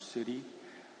city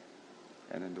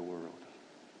and in the world.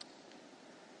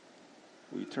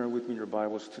 Will you turn with me in your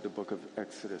Bibles to the book of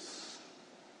Exodus?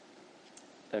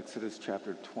 Exodus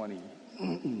chapter 20.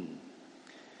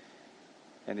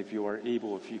 And if you are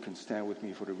able, if you can stand with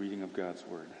me for the reading of God's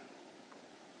Word.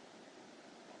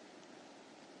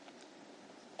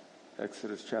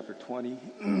 Exodus chapter 20,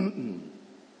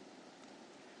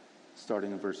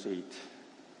 starting in verse 8.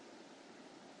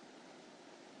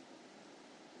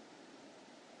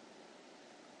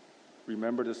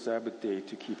 Remember the Sabbath day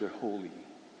to keep it holy.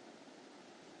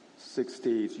 6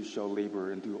 days you shall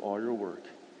labor and do all your work.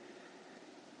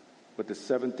 But the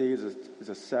 7th day is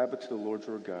a Sabbath to the Lord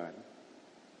your God.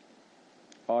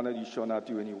 On it you shall not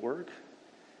do any work,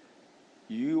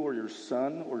 you or your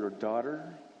son or your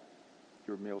daughter,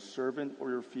 your male servant or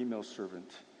your female servant,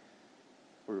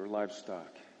 or your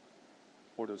livestock,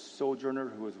 or the sojourner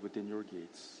who is within your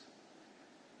gates.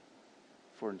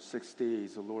 For in 6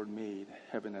 days the Lord made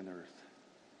heaven and earth,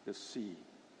 the sea,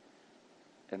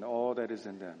 and all that is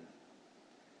in them,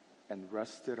 and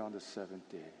rested on the 7th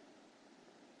day.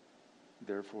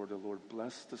 Therefore the Lord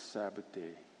blessed the Sabbath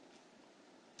day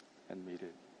and made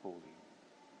it holy.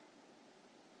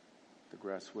 The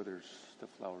grass withers, the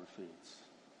flower fades,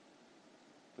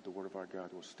 but the word of our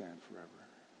God will stand forever.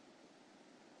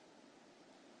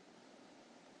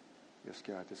 Yes,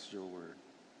 God, this is your word.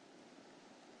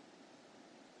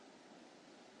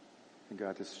 And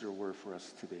God, this is your word for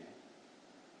us today.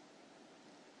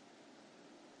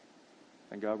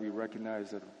 And God, we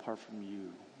recognize that apart from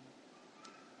you,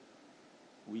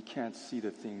 we can't see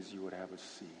the things you would have us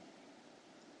see.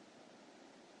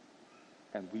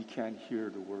 And we can't hear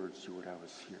the words you would have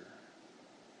us hear.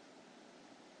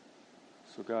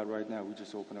 So God, right now, we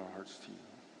just open our hearts to you.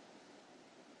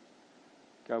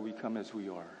 God, we come as we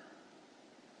are.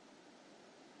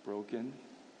 Broken,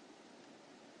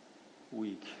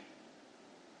 weak,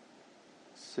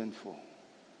 sinful,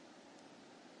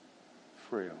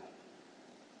 frail,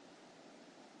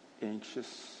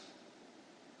 anxious,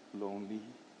 lonely,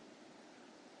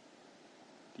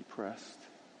 depressed.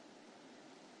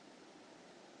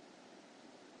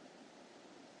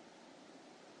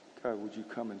 God, would you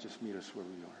come and just meet us where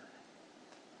we are?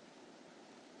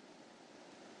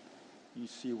 You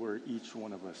see where each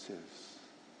one of us is.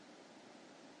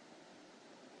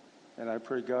 And I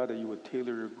pray, God, that you would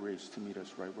tailor your grace to meet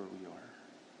us right where we are.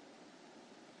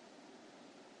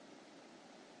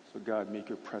 So, God, make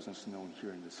your presence known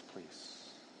here in this place.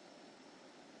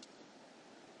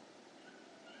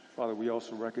 Father, we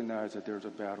also recognize that there's a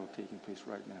battle taking place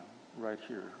right now, right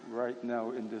here, right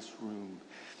now in this room.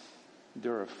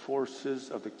 There are forces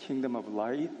of the kingdom of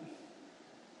light,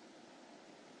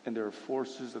 and there are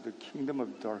forces of the kingdom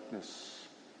of darkness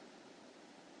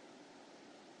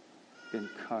in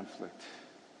conflict.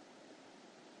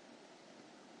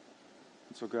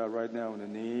 And so, God, right now, in the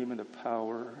name and the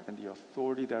power and the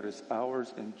authority that is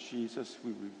ours in Jesus,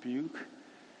 we rebuke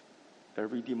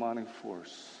every demonic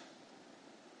force.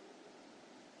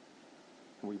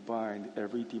 And we bind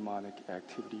every demonic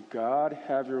activity. God,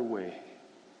 have your way.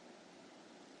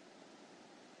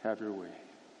 Have your way.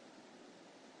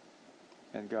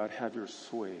 And God, have your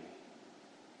sway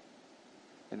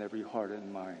in every heart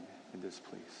and mind in this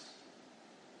place.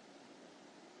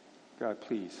 God,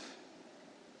 please,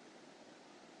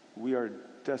 we are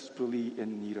desperately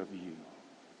in need of you.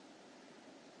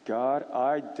 God,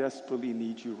 I desperately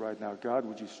need you right now. God,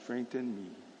 would you strengthen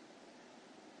me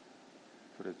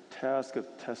for the task of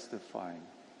testifying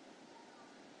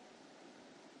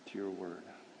to your word.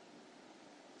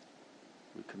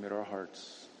 We commit our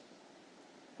hearts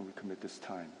and we commit this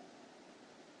time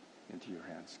into your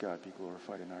hands. God, be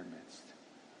glorified in our midst.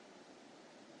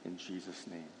 In Jesus'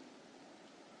 name,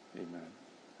 amen.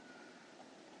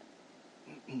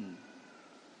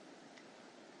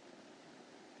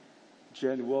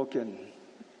 Jen Wilkin,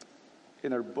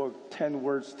 in her book, 10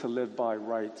 Words to Live By,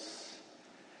 writes,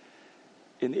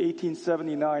 in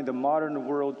 1879, the modern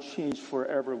world changed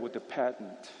forever with the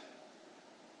patent.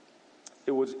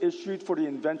 It was issued for the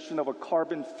invention of a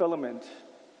carbon filament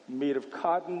made of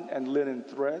cotton and linen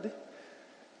thread,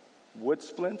 wood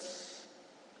splints,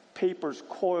 papers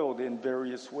coiled in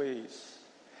various ways.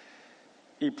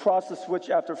 A process which,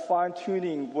 after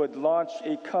fine-tuning, would launch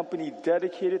a company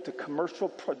dedicated to commercial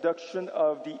production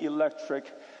of the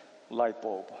electric light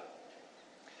bulb.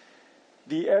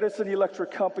 The Edison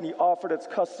Electric Company offered its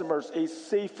customers a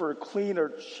safer,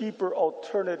 cleaner, cheaper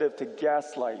alternative to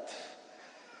gaslight.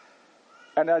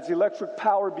 And as electric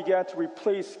power began to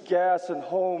replace gas in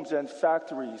homes and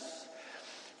factories,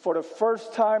 for the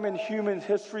first time in human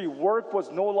history, work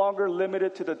was no longer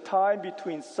limited to the time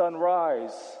between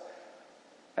sunrise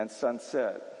and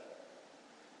sunset.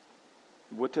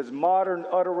 With his modern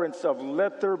utterance of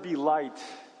 "let there be light,"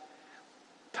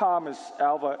 Thomas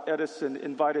Alva Edison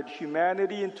invited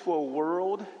humanity into a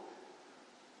world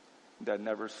that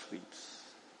never sleeps.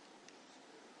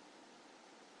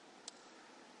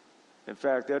 In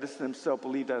fact, Edison himself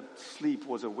believed that sleep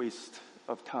was a waste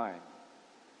of time.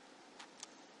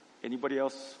 Anybody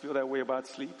else feel that way about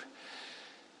sleep?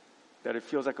 That it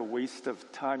feels like a waste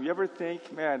of time? You ever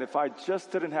think, man, if I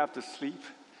just didn't have to sleep,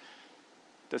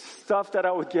 the stuff that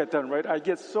I would get done, right? I'd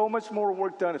get so much more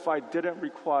work done if I didn't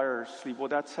require sleep. Well,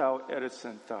 that's how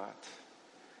Edison thought.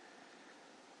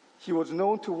 He was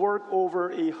known to work over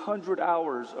 100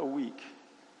 hours a week.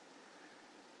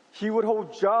 He would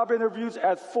hold job interviews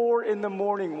at 4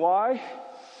 a.m. Why?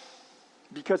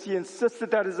 Because he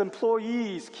insisted that his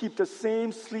employees keep the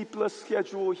same sleepless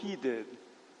schedule he did.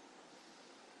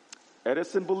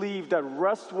 Edison believed that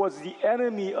rest was the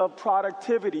enemy of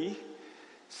productivity,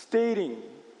 stating,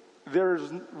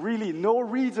 "There's really no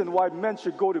reason why men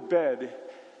should go to bed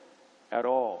at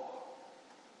all."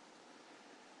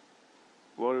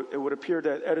 Well, it would appear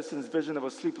that Edison's vision of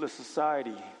a sleepless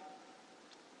society,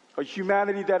 a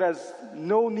humanity that has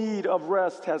no need of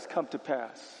rest, has come to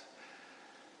pass.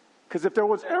 Because if there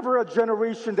was ever a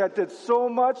generation that did so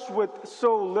much with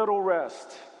so little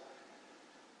rest,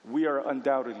 we are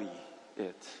undoubtedly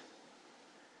it.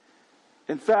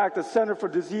 In fact, the Center for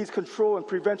Disease Control and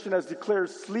Prevention has declared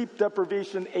sleep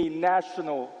deprivation a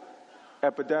national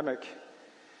epidemic.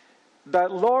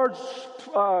 That large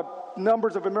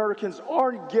numbers of Americans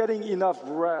aren't getting enough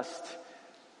rest,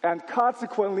 and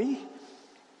consequently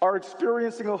are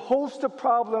experiencing a host of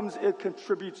problems it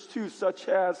contributes to, such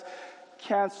as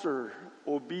cancer,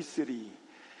 obesity,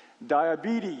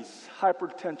 diabetes,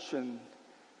 hypertension,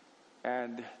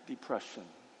 and depression.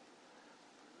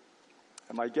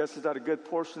 And my guess is that a good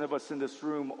portion of us in this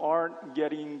room aren't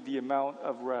getting the amount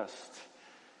of rest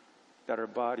that our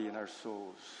body and our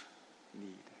souls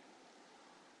need.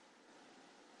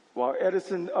 While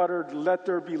Edison uttered "let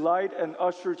there be light" and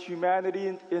ushered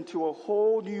humanity into a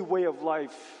whole new way of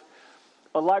life,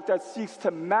 a life that seeks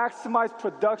to maximize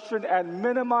production and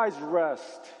minimize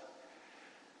rest,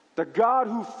 the God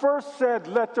who first said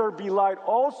 "let there be light"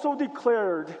 also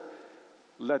declared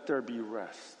 "let there be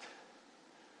rest."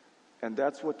 And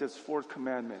that's what this fourth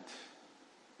commandment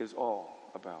is all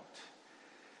about.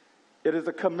 It is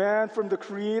a command from the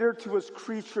Creator to his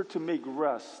creature to make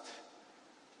rest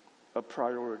a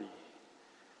priority.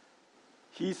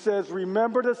 He says,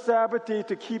 "Remember the Sabbath day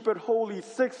to keep it holy.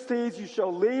 6 days you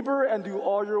shall labor and do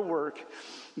all your work.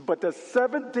 But the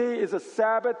seventh day is a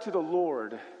Sabbath to the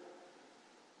Lord,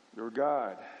 your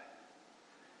God."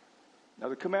 Now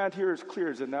the command here is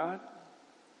clear, is it not?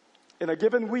 In a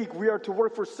given week, we are to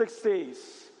work for 6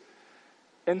 days.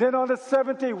 And then on the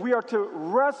seventh day, we are to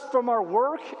rest from our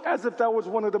work as if that was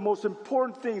one of the most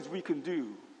important things we can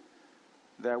do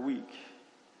that week.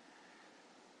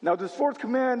 Now, this fourth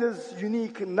command is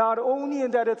unique not only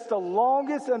in that it's the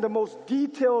longest and the most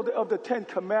detailed of the 10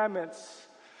 commandments,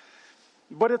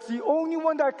 but it's the only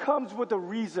one that comes with a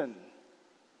reason,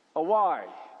 a why.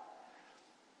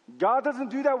 God doesn't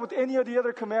do that with any of the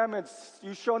other commandments.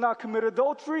 You shall not commit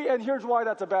adultery, and here's why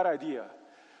that's a bad idea.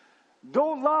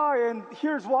 Don't lie, and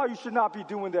here's why you should not be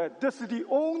doing that. This is the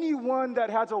only one that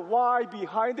has a why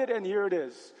behind it, and here it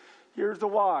is. Here's the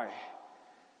why.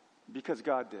 Because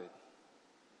God did.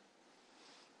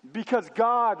 Because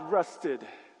God rested.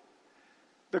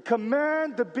 The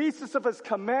command, the basis of his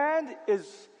command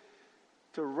is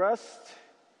to rest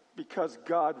because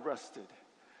God rested.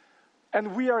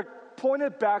 And we are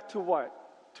pointed back to what?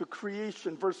 To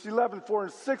creation. Verse 11, "For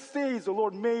in 6 days the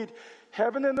Lord made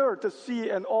heaven and earth, the sea,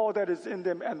 and all that is in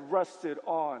them, and rested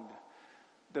on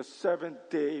the seventh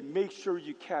day." Make sure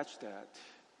you catch that.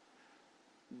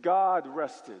 God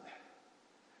rested.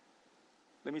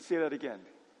 Let me say that again.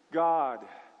 God,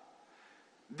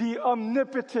 the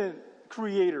omnipotent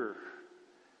creator,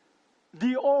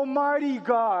 the almighty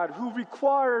God who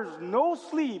requires no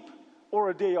sleep or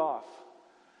a day off,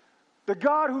 the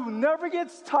God who never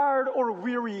gets tired or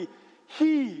weary,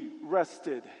 he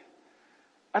rested.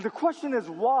 And the question is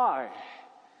why?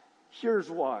 Here's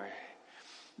why.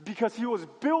 Because he was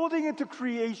building into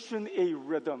creation a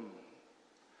rhythm.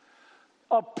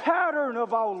 A pattern of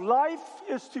how life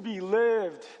is to be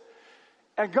lived.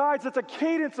 And guys, it's a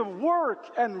cadence of work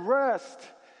and rest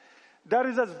that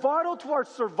is as vital to our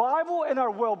survival and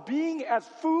our well-being as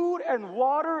food and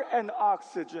water and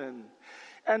oxygen.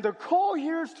 And the call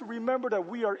here is to remember that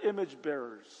we are image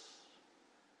bearers.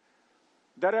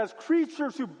 That as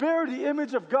creatures who bear the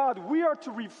image of God, we are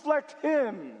to reflect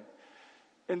him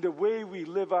in the way we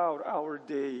live out our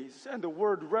days. And the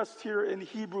word rest here in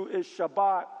Hebrew is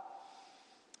Shabbat.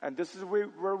 And this is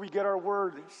where we get our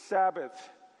word Sabbath.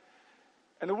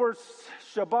 And the word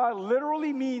Shabbat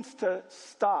literally means to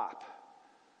stop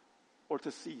or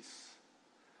to cease.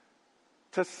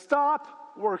 To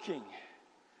stop working.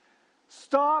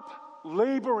 Stop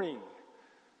laboring.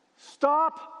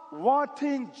 Stop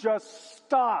wanting, just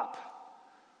stop.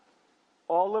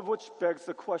 All of which begs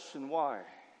the question, why?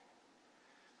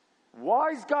 Why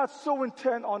is God so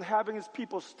intent on having his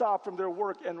people stop from their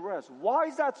work and rest? Why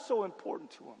is that so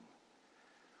important to him?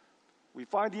 We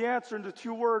find the answer in the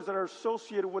two words that are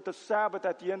associated with the Sabbath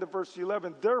at the end of verse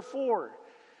 11. Therefore,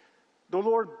 the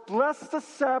Lord blessed the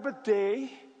Sabbath day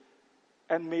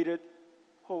and made it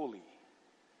holy.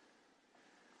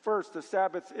 First, the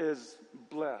Sabbath is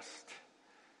blessed,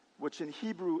 which in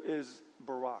Hebrew is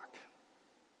Barak,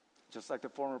 just like the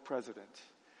former president.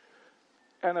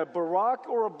 And a Barak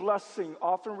or a blessing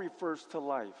often refers to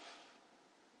life.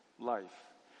 Life.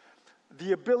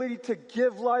 The ability to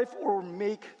give life or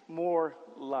make more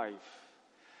life.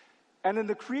 And in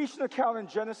the creation account in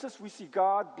Genesis, we see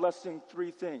God blessing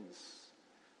three things.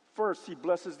 First, he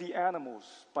blesses the animals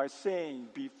by saying,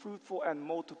 be fruitful and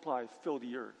multiply, fill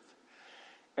the earth.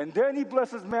 And then he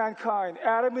blesses mankind,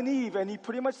 Adam and Eve, and he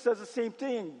pretty much says the same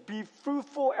thing. Be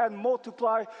fruitful and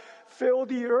multiply, fill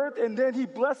the earth. And then he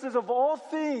blesses of all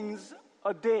things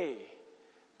a day,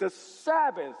 the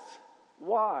Sabbath.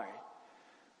 Why?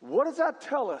 What does that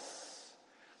tell us?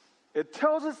 It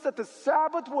tells us that the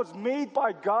Sabbath was made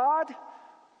by God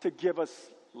to give us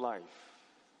life.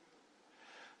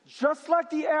 Just like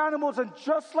the animals and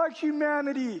just like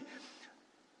humanity,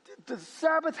 the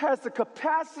Sabbath has the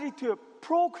capacity to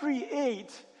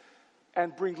procreate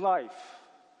and bring life.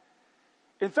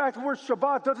 In fact, the word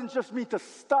Shabbat doesn't just mean to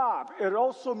stop. It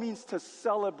also means to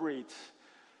celebrate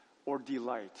or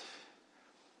delight.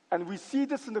 And we see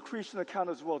this in the creation account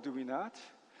as well, do we not?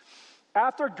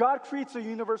 After God creates a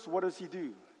universe, what does he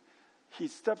do? He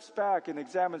steps back and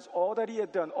examines all that he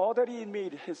had done, all that he had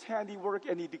made, his handiwork,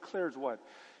 and he declares what?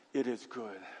 It is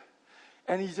good.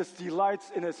 And he just delights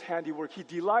in his handiwork. He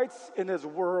delights in his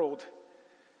world.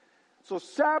 So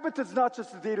Sabbath is not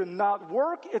just a day to not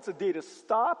work, it's a day to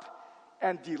stop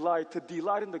and delight, to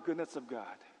delight in the goodness of God.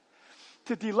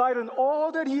 To delight in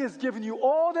all that he has given you,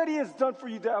 all that he has done for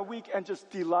you that week, and just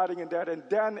delighting in that. And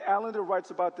Dan Allender writes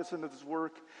about this in his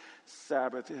work,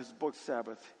 Sabbath, his book,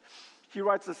 Sabbath. He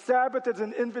writes, the Sabbath is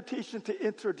an invitation to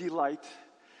enter delight.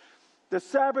 The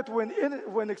Sabbath,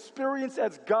 when experienced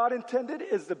as God intended,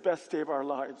 is the best day of our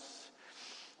lives.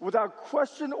 Without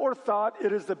question or thought,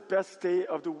 it is the best day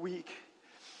of the week.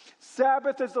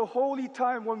 Sabbath is the holy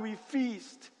time when we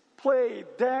feast, play,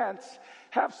 dance,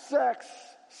 have sex,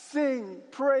 sing,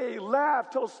 pray, laugh,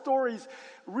 tell stories,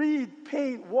 read,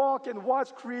 paint, walk, and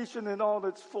watch creation in all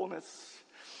its fullness.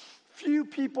 Few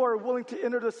people are willing to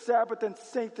enter the Sabbath and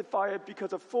sanctify it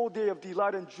because a full day of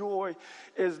delight and joy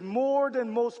is more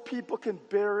than most people can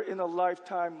bear in a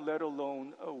lifetime, let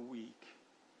alone a week.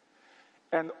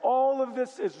 And all of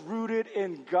this is rooted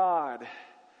in God,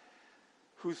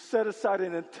 who set aside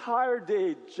an entire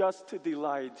day just to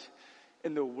delight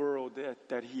in the world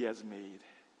that he has made.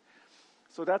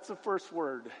 So that's the first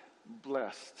word,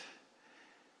 blessed.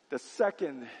 The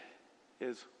second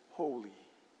is holy.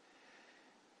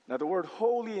 Now the word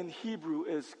holy in Hebrew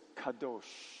is kadosh.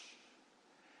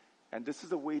 And this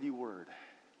is a weighty word.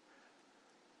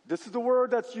 This is the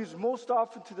word that's used most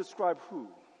often to describe who?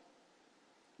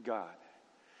 God.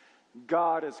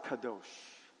 God is kadosh.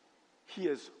 He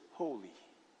is holy.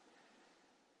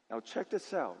 Now check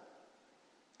this out.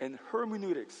 In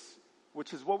hermeneutics,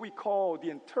 which is what we call the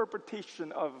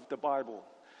interpretation of the Bible,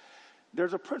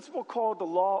 there's a principle called the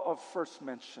law of first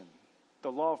mention.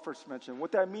 The law of first mention.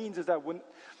 What that means is that when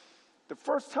the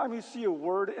first time you see a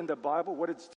word in the Bible, what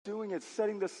it's doing is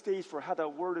setting the stage for how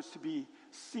that word is to be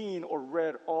seen or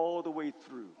read all the way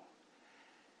through.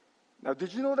 Now,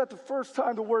 did you know that the first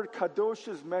time the word kadosh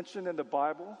is mentioned in the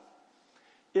Bible,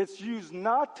 it's used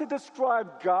not to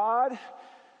describe God,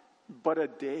 but a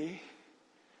day?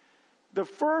 The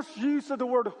first use of the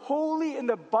word holy in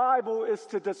the Bible is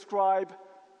to describe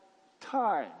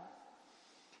time.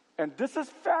 And this is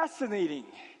fascinating.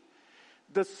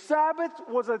 The Sabbath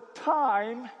was a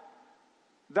time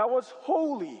that was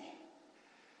holy.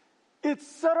 It's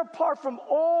set apart from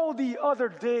all the other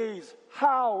days.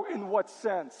 How? In what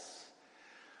sense?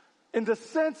 In the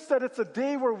sense that it's a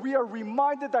day where we are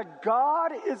reminded that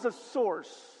God is the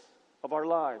source of our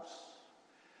lives.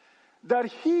 That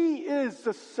he is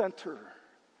the center.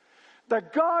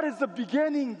 That God is the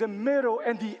beginning, the middle,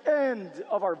 and the end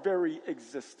of our very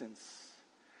existence.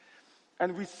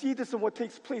 And we see this in what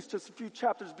takes place just a few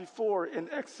chapters before in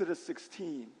Exodus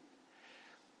 16.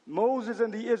 Moses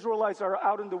and the Israelites are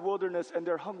out in the wilderness and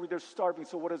they're hungry, they're starving.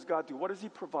 So what does God do? What does he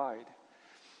provide?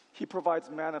 He provides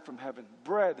manna from heaven,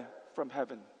 bread from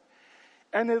heaven.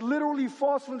 And it literally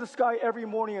falls from the sky every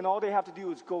morning, and all they have to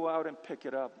do is go out and pick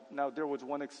it up. Now, there was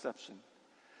one exception.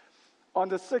 On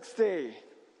the sixth day,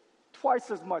 twice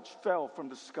as much fell from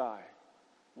the sky.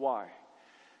 Why?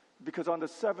 Because on the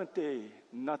seventh day,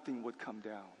 nothing would come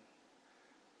down.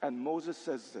 And Moses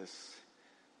says this,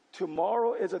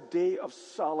 tomorrow is a day of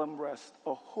solemn rest,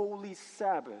 a holy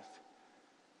Sabbath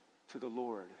to the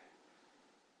Lord.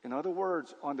 In other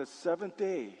words, on the seventh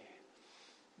day,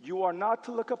 you are not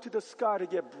to look up to the sky to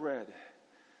get bread.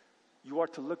 You are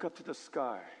to look up to the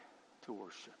sky to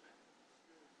worship.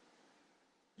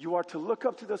 You are to look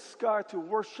up to the sky to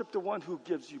worship the one who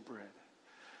gives you bread.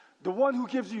 The one who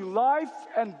gives you life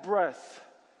and breath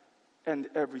and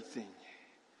everything.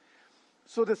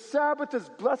 So the Sabbath is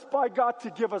blessed by God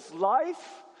to give us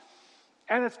life,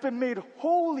 and it's been made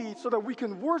holy so that we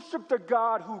can worship the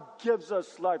God who gives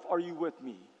us life. Are you with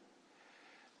me?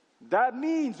 That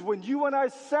means when you and I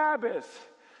Sabbath,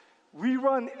 we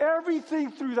run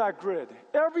everything through that grid,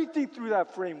 everything through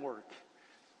that framework.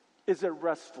 Is it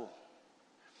restful?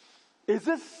 Is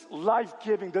this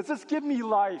life-giving? Does this give me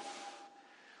life?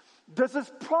 Does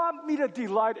this prompt me to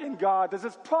delight in God? Does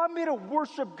this prompt me to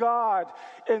worship God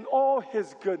in all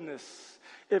His goodness?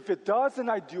 If it does, then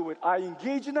I do it. I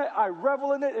engage in it. I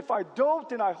revel in it. If I don't,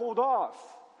 then I hold off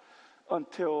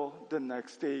until the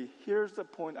next day. Here's the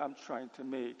point I'm trying to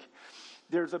make.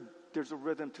 There's a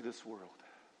rhythm to this world.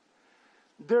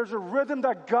 There's a rhythm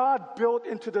that God built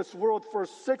into this world. For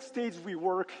 6 days we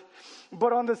work,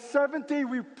 but on the seventh day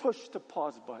we push the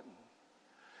pause button.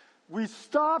 We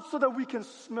stop so that we can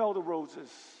smell the roses.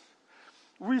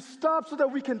 We stop so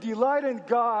that we can delight in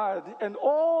God and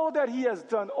all that He has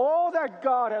done, all that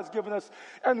God has given us,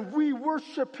 and we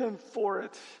worship Him for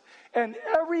it. And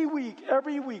every week,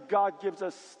 God gives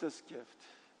us this gift.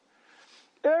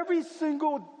 Every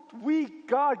single week,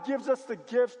 God gives us the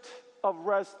gift of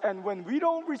rest. And when we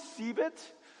don't receive it,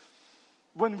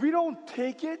 when we don't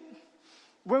take it,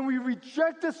 when we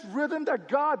reject this rhythm that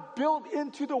God built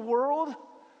into the world,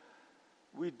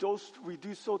 we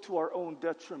do so to our own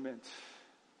detriment.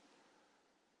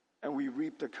 And we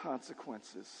reap the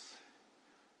consequences.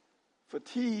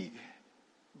 Fatigue,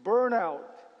 burnout,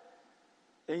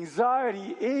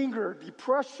 anxiety, anger,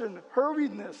 depression,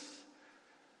 hurriedness,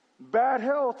 bad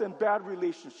health, and bad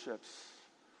relationships.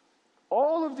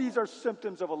 All of these are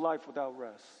symptoms of a life without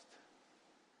rest.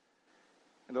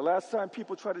 And the last time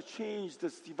people tried to change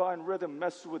this divine rhythm,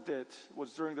 mess with it,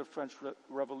 was during the French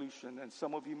Revolution. And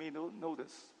some of you may know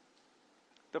this.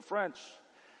 The French,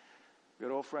 good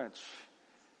old French,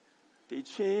 they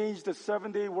changed the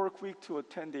 7-day work week to a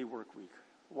 10-day work week.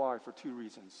 Why? For 2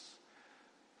 reasons.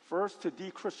 First, to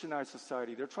de-Christianize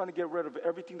society. They're trying to get rid of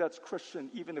everything that's Christian,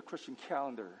 even the Christian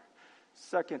calendar.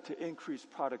 Second, to increase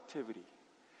productivity.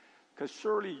 Because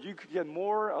surely you could get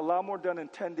a lot more done in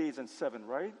 10 days than 7,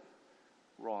 right?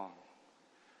 Wrong.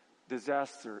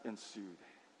 Disaster ensued.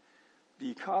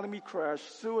 The economy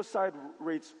crashed, suicide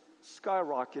rates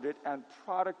skyrocketed, and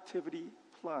productivity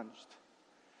plunged.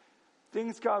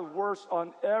 Things got worse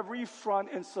on every front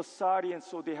in society, and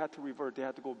so they had to revert. They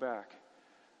had to go back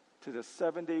to the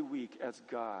 7-day week as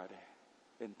God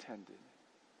intended.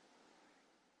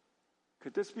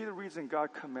 Could this be the reason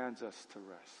God commands us to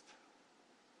rest?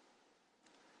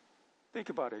 Think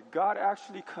about it. God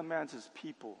actually commands His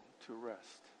people to rest,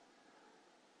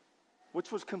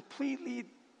 which was completely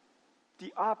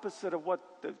the opposite of what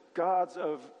the gods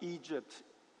of Egypt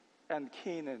and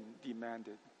Canaan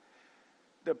demanded.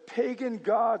 The pagan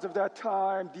gods of that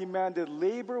time demanded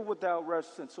labor without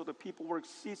rest, and so the people worked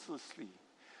ceaselessly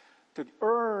to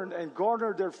earn and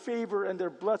garner their favor and their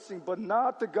blessing, but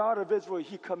not the God of Israel.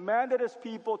 He commanded His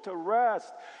people to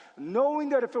rest, knowing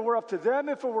that if it were up to them,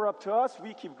 if it were up to us,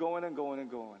 we keep going and going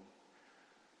and going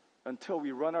until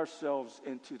we run ourselves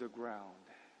into the ground.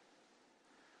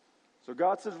 So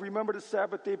God says, remember the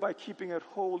Sabbath day by keeping it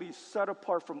holy, set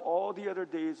apart from all the other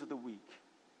days of the week.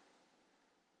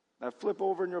 Now flip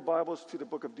over in your Bibles to the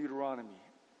book of Deuteronomy.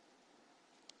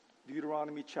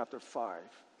 Deuteronomy chapter 5.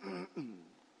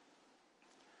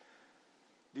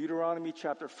 Deuteronomy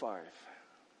chapter 5.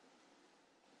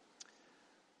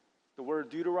 The word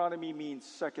Deuteronomy means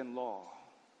second law.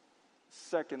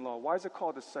 Second law. Why is it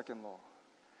called the second law?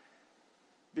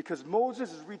 Because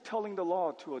Moses is retelling the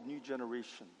law to a new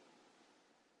generation.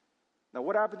 Now,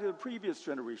 what happened to the previous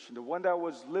generation, the one that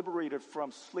was liberated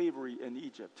from slavery in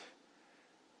Egypt?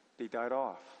 They died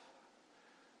off.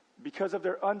 Because of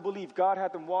their unbelief, God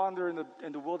had them wander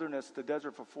in the wilderness, the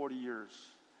desert, for 40 years.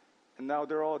 And now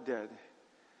they're all dead.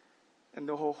 And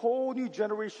the whole new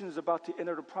generation is about to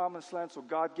enter the promised land, so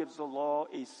God gives the law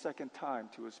a second time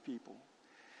to his people.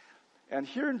 And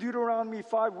here in Deuteronomy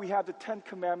 5, we have the 10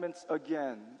 Commandments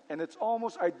again. And it's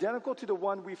almost identical to the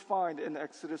one we find in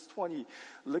Exodus 20.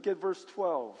 Look at verse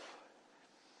 12.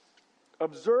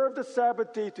 Observe the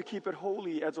Sabbath day to keep it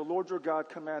holy, as the Lord your God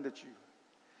commanded you.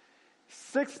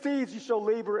 6 days you shall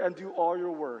labor and do all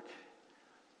your work.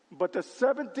 But the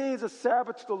 7th day is a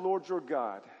Sabbath to the Lord your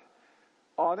God.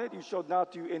 On it you shall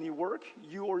not do any work,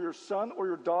 you or your son or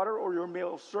your daughter or your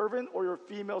male servant or your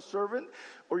female servant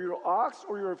or your ox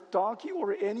or your donkey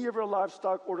or any of your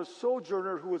livestock or the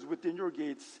sojourner who is within your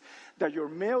gates, that your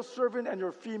male servant and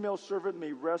your female servant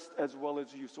may rest as well as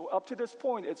you. So up to this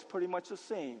point, it's pretty much the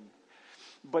same.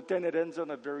 But then it ends on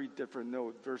a very different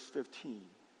note. Verse 15.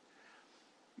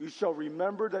 You shall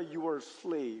remember that you were a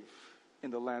slave in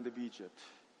the land of Egypt.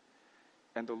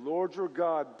 And the Lord your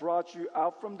God brought you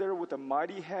out from there with a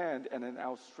mighty hand and an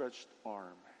outstretched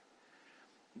arm.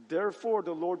 Therefore,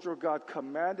 the Lord your God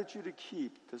commanded you to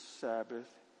keep the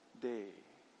Sabbath day.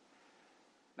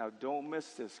 Now, don't miss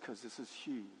this, because this is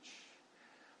huge.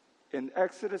 In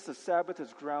Exodus, the Sabbath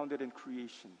is grounded in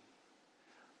creation.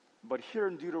 But here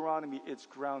in Deuteronomy, it's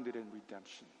grounded in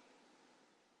redemption.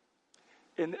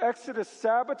 In Exodus,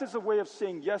 Sabbath is a way of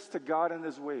saying yes to God and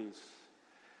his ways.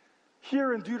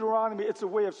 Here in Deuteronomy, it's a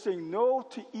way of saying no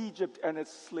to Egypt and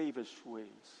its slavish ways.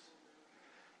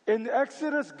 In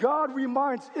Exodus, God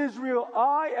reminds Israel,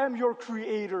 I am your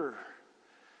creator.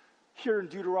 Here in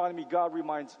Deuteronomy, God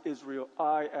reminds Israel,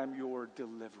 I am your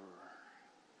deliverer.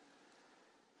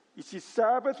 You see,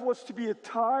 Sabbath was to be a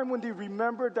time when they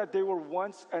remembered that they were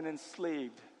once an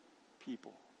enslaved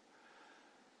people.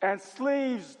 And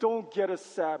slaves don't get a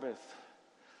Sabbath.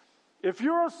 If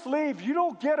you're a slave, you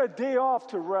don't get a day off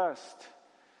to rest.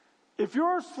 If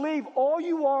you're a slave, all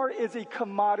you are is a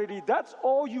commodity. That's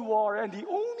all you are. And the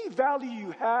only value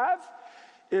you have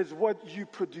is what you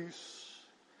produce.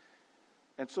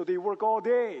 And so they work all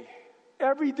day,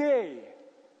 every day,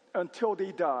 until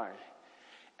they die.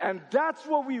 And that's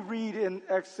what we read in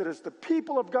Exodus. The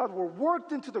people of God were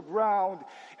worked into the ground,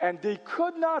 and they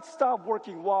could not stop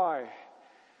working. Why?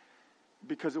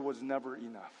 Because it was never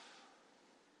enough.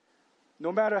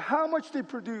 No matter how much they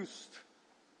produced,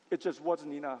 it just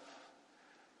wasn't enough.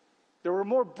 There were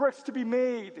more bricks to be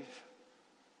made,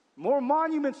 more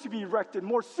monuments to be erected,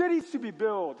 more cities to be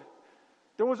built.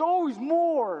 There was always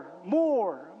more.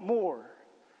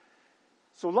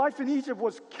 So life in Egypt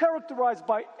was characterized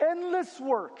by endless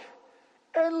work,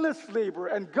 endless labor.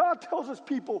 And God tells his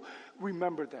people,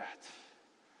 remember that.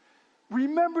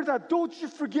 Remember that. Don't you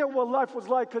forget what life was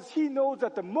like, because he knows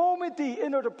that the moment they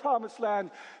enter the promised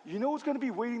land, you know what's going to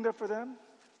be waiting there for them?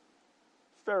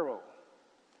 Pharaoh.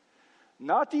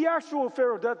 Not the actual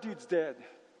Pharaoh, that dude's dead.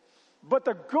 But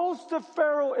the ghost of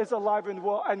Pharaoh is alive and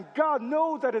well, and God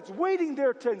knows that it's waiting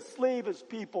there to enslave his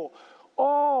people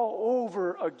all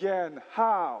over again.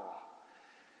 How?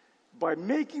 By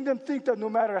making them think that no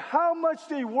matter how much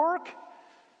they work,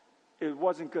 it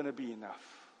wasn't going to be enough.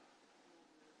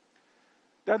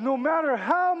 That no matter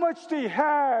how much they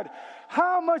had,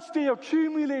 how much they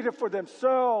accumulated for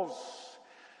themselves,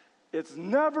 it's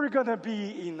never going to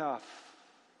be enough.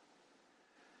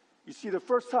 You see, the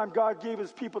first time God gave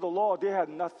his people the law, they had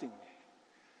nothing.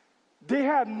 They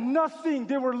had nothing.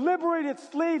 They were liberated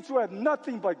slaves who had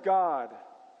nothing but God.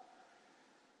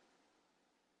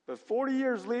 But 40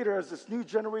 years later, as this new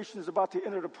generation is about to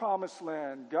enter the promised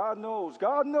land, God knows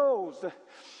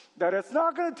that it's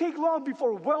not going to take long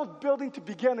before wealth building to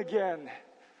begin again.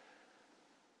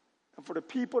 And for the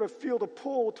people to feel the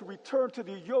pull to return to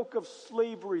the yoke of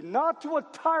slavery, not to a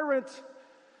tyrant,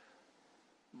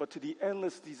 but to the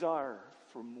endless desire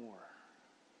for more.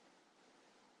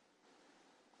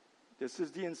 This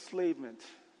is the enslavement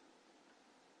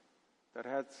that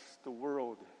has the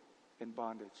world in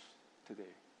bondage today.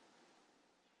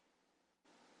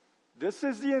 This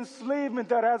is the enslavement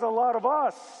that has a lot of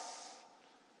us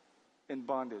in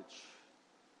bondage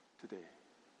today.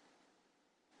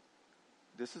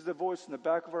 This is the voice in the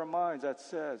back of our minds that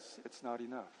says, it's not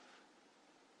enough.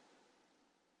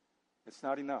 It's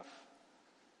not enough.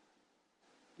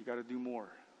 You got to do more.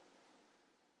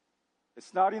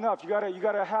 It's not enough. You got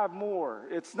to have more.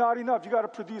 It's not enough. You got to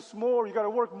produce more. You got to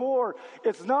work more.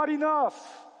 It's not enough.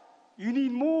 You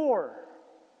need more.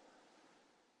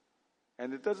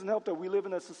 And it doesn't help that we live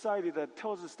in a society that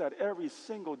tells us that every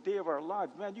single day of our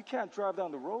lives, man, you can't drive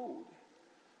down the road.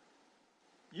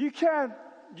 You can't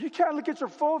look at your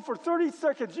phone for 30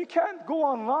 seconds. You can't go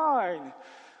online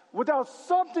without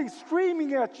something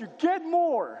screaming at you, get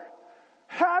more,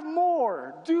 have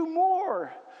more, do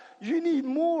more. You need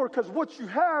more because what you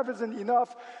have isn't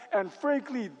enough. And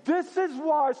frankly, this is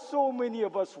why so many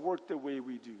of us work the way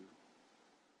we do.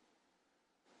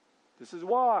 This is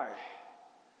why.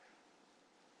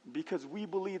 Because we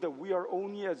believe that we are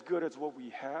only as good as what we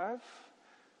have,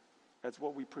 as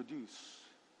what we produce,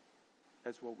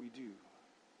 as what we do.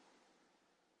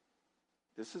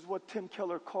 This is what Tim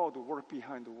Keller called the work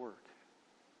behind the work.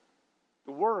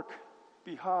 The work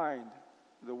behind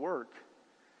the work.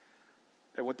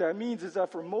 And what that means is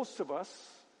that for most of us,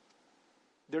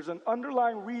 there's an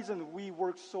underlying reason we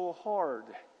work so hard.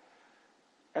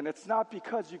 And it's not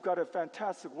because you've got a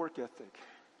fantastic work ethic.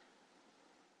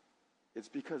 It's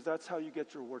because that's how you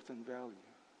get your worth and value.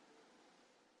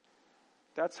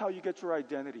 That's how you get your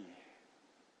identity.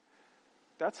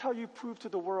 That's how you prove to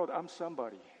the world, I'm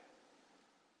somebody.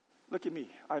 Look at me,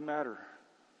 I matter.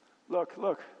 Look,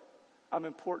 I'm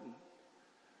important.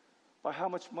 By how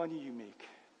much money you make.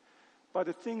 By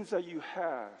the things that you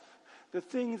have, the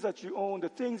things that you own, the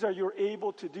things that you're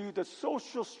able to do, the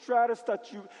social status that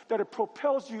it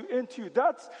propels you into.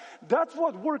 That's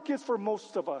what work is for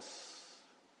most of us.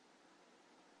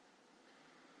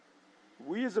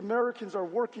 We as Americans are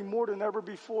working more than ever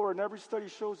before, and every study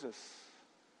shows us.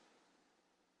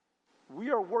 We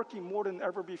are working more than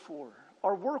ever before.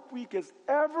 Our work week is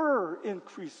ever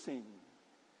increasing.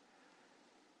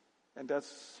 And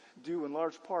that's due in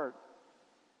large part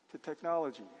to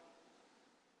technology.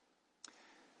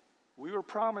 We were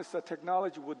promised that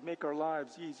technology would make our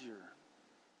lives easier.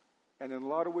 And in a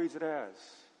lot of ways it has.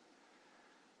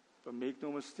 But make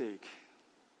no mistake,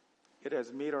 it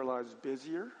has made our lives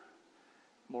busier,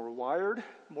 more wired,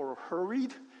 more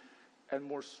hurried, and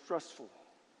more stressful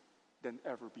than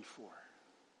ever before.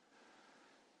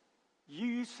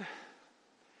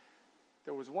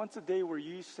 There was once a day where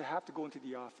you used to have to go into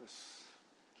the office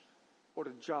or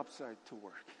the job site to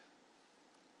work.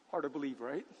 Hard to believe,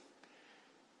 right?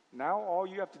 Now all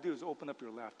you have to do is open up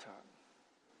your laptop.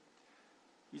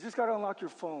 You just got to unlock your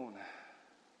phone.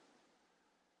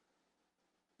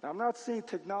 Now, I'm not saying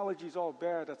technology is all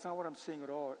bad. That's not what I'm saying at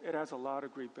all. It has a lot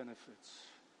of great benefits.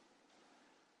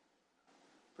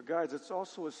 But guys, it's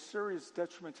also a serious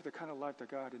detriment to the kind of life that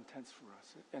God intends for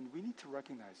us. And we need to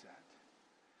recognize that.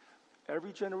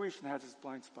 Every generation has its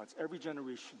blind spots. Every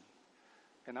generation.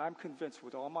 And I'm convinced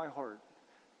with all my heart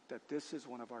that this is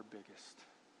one of our biggest.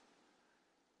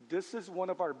 This is one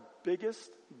of our biggest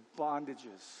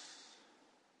bondages.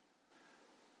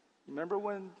 Remember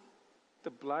when the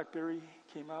BlackBerry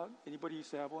came out? Anybody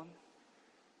used to have one?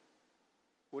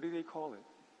 What do they call it?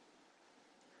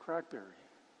 Crackberry.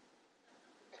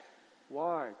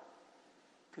 Why?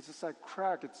 Because it's like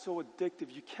crack. It's so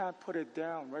addictive. You can't put it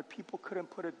down, right? People couldn't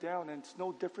put it down, and it's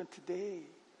no different today.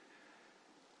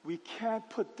 We can't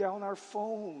put down our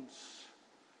phones.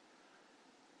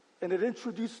 And it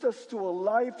introduced us to a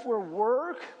life where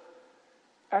work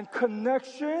and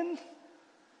connection,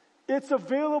 it's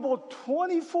available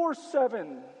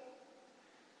 24/7.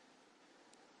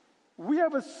 We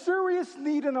have a serious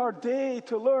need in our day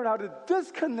to learn how to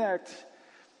disconnect,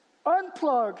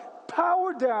 unplug,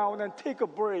 power down, and take a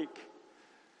break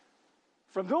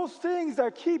from those things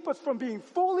that keep us from being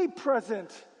fully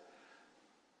present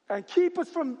and keep us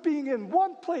from being in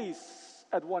one place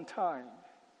at one time.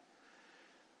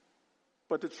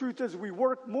 But the truth is we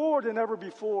work more than ever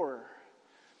before.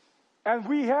 And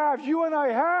we have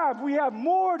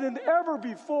more than ever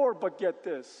before, but get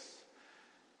this.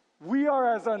 We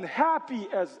are as unhappy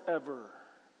as ever.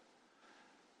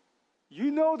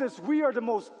 You know this, we are the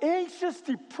most anxious,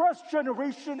 depressed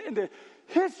generation in the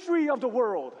history of the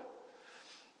world.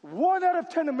 1 out of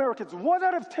 10 Americans, 1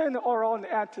 out of 10 are on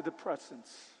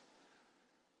antidepressants.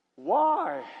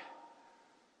 Why?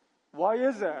 Why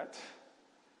is that?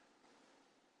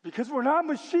 Because we're not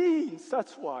machines,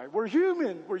 that's why. We're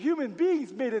human. We're human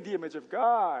beings made in the image of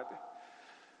God.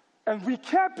 And we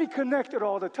can't be connected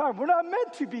all the time. We're not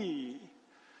meant to be.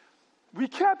 We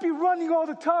can't be running all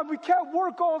the time. We can't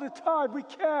work all the time. We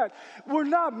can't. We're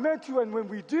not meant to. And when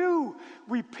we do,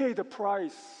 we pay the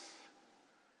price.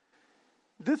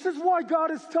 This is why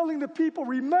God is telling the people,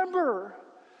 remember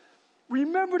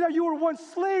that you were once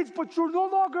slaves, but you're no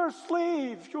longer a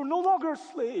slave. You're no longer a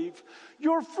slave.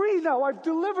 You're free now. I've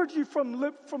delivered you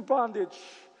from bondage.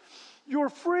 You're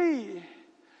free.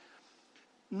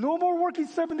 No more working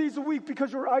 7 days a week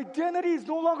because your identity is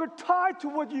no longer tied to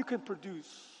what you can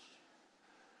produce.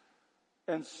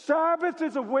 And Sabbath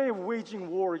is a way of waging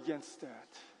war against that.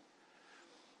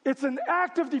 It's an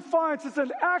act of defiance. It's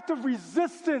an act of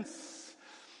resistance.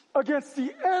 against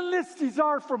the endless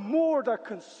desire for more that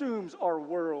consumes our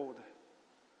world.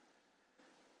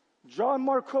 John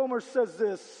Mark Comer says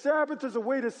this: Sabbath is a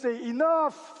way to say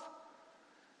enough.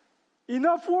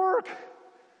 Enough work.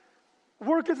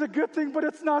 Work is a good thing, but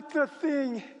it's not the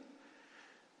thing.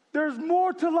 There's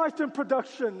more to life than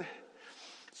production.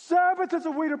 Sabbath is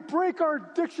a way to break our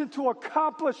addiction to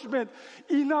accomplishment.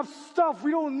 Enough stuff.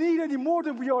 We don't need any more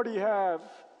than we already have.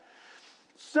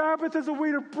 Sabbath is a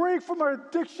way to break from our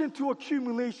addiction to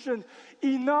accumulation.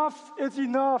 Enough is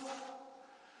enough.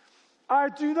 I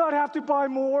do not have to buy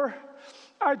more.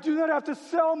 I do not have to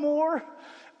sell more.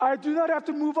 I do not have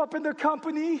to move up in the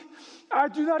company. I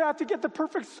do not have to get the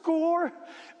perfect score.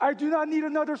 I do not need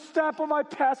another stamp on my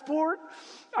passport.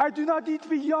 I do not need to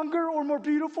be younger or more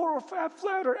beautiful or have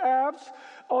flatter abs,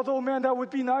 although, man, that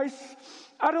would be nice.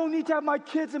 I don't need to have my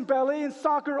kids in ballet and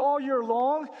soccer all year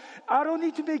long. I don't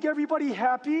need to make everybody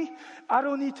happy. I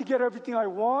don't need to get everything I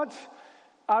want.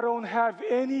 I don't have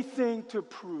anything to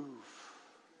prove.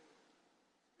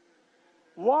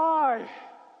 Why?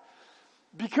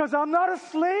 Because I'm not a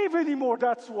slave anymore,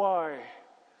 that's why.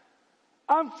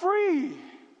 I'm free.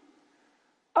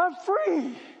 I'm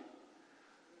free.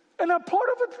 And I'm part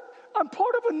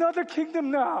of another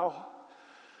kingdom now,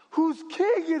 whose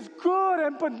king is good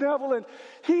and benevolent.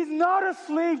 He's not a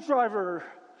slave driver.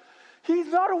 He's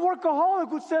not a workaholic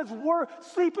who says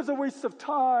sleep is a waste of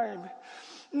time.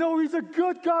 No, he's a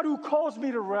good God who calls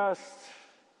me to rest.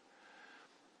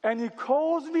 And he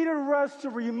calls me to rest to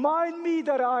remind me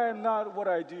that I am not what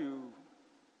I do.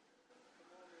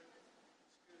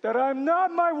 That I'm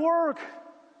not my work.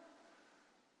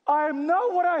 I am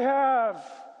not what I have.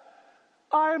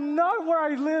 I am not where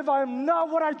I live. I am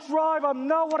not what I drive. I'm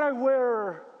not what I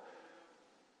wear.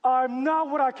 I'm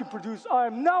not what I can produce. I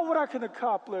am not what I can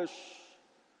accomplish.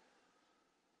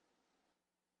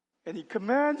 And he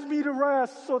commands me to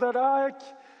rest so that I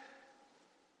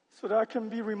can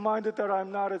be reminded that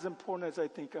I'm not as important as I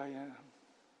think I am.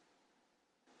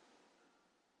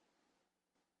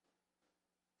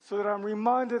 So that I'm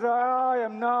reminded that I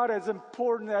am not as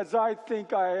important as I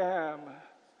think I am.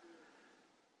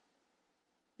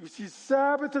 You see,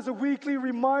 Sabbath is a weekly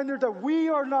reminder that we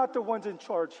are not the ones in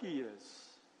charge. He is.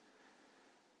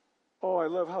 Oh, I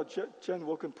love how Jen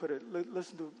Wilkin put it.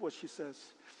 Listen to what she says.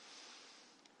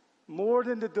 More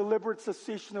than the deliberate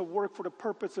cessation of work for the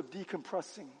purpose of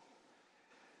decompressing,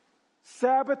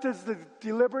 Sabbath is the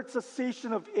deliberate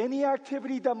cessation of any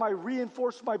activity that might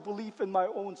reinforce my belief in my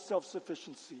own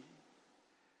self-sufficiency.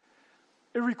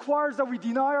 It requires that we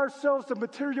deny ourselves the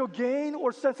material gain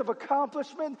or sense of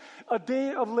accomplishment a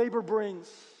day of labor brings.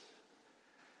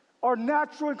 Our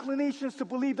natural inclination is to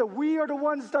believe that we are the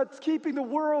ones that's keeping the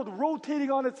world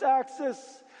rotating on its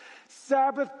axis.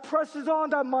 Sabbath presses on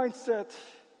that mindset.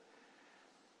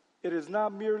 It is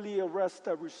not merely a rest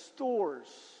that restores,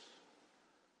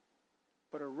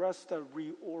 but a rest that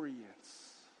reorients.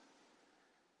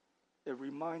 It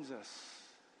reminds us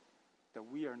that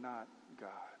we are not God.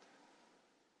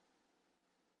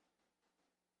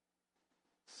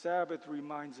 Sabbath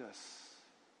reminds us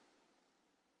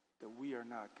that we are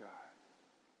not God.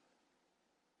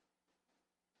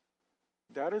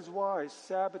 That is why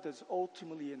Sabbath is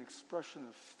ultimately an expression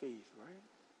of faith, right?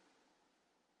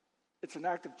 It's an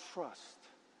act of trust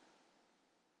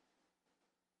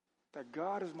that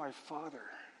God is my Father.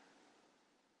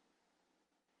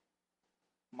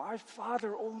 My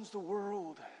Father owns the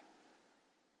world.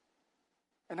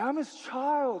 And I'm His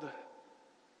child.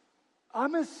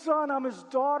 I'm His son. I'm His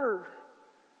daughter.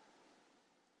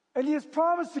 And He has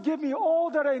promised to give me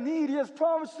all that I need. He has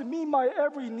promised to meet my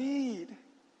every need.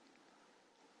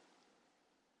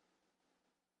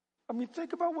 I mean,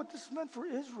 think about what this meant for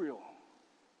Israel.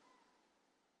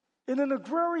 In an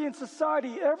agrarian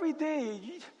society, every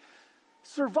day,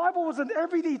 survival was an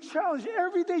everyday challenge.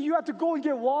 Every day you had to go and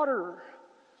get water.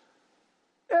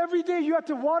 Every day you had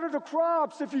to water the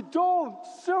crops. If you don't,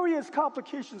 serious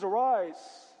complications arise.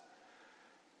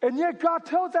 And yet God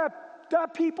tells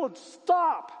that people,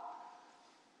 stop.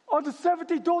 On the seventh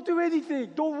day, don't do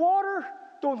anything. Don't water,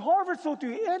 don't harvest, don't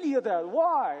do any of that.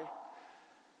 Why?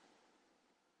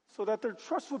 So that their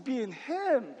trust would be in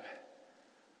Him,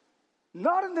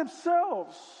 not in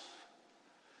themselves.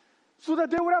 So that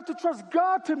they would have to trust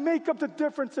God to make up the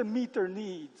difference and meet their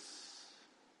needs.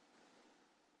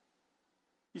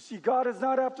 You see, God is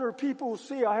not after people who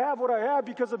say, I have what I have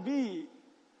because of me.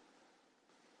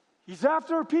 He's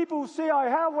after people who say, I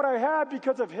have what I have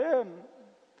because of Him.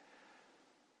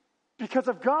 Because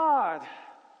of God.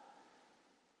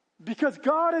 Because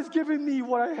God has given me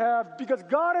what I have. Because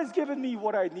God has given me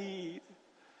what I need.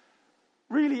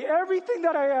 Really, everything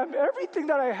that I am, everything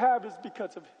that I have is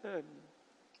because of Him.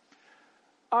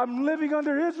 I'm living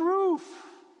under His roof.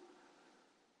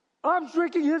 I'm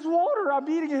drinking His water. I'm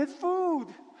eating His food.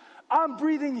 I'm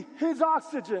breathing His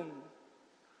oxygen.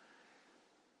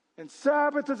 And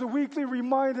Sabbath is a weekly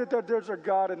reminder that there's a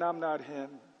God and I'm not Him.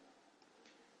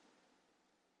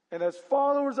 And as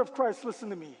followers of Christ, listen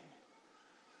to me.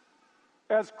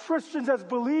 As Christians, as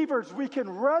believers, we can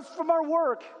rest from our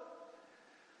work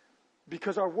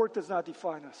because our work does not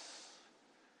define us.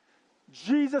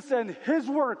 Jesus and His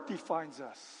work defines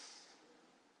us.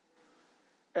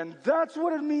 And that's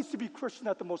what it means to be Christian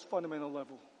at the most fundamental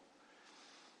level.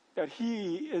 That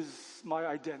He is my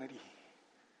identity.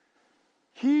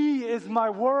 He is my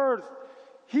worth.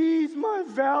 He's my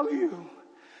value.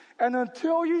 And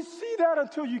until you see that,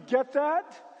 until you get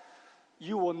that,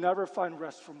 you will never find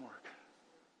rest from work.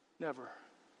 Never.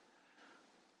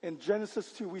 In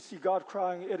Genesis 2, we see God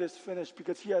crying, "It is finished,"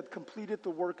 because He had completed the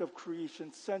work of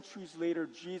creation. Centuries later,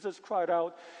 Jesus cried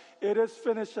out, "It is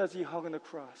finished," as He hung on the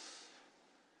cross.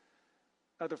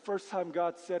 Now, the first time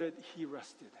God said it, He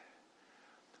rested.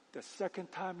 The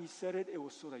second time He said it, it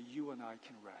was so that you and I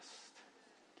can rest.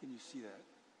 Can you see that?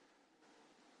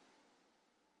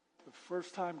 The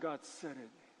first time God said it,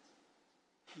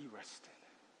 He rested.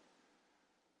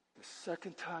 The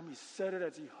second time He said it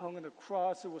as He hung on the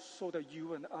cross, it was so that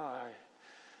you and I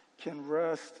can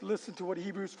rest. Listen to what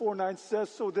Hebrews 4:9 says.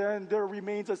 "So then there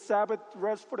remains a Sabbath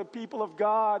rest for the people of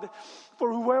God.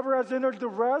 For whoever has entered the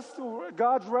rest,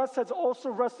 God's rest, has also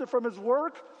rested from his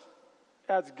work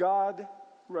as God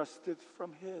rested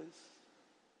from His."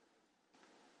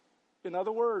 In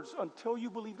other words, until you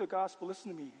believe the gospel,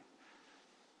 listen to me.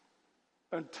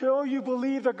 Until you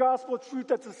believe the gospel truth,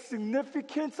 that the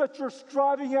significance that you're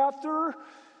striving after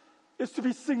is to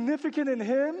be significant in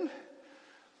Him,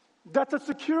 that the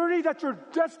security that you're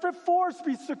desperate for is to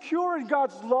be secure in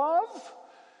God's love,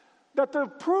 that the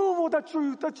approval that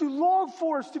you long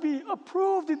for is to be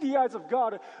approved in the eyes of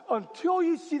God, until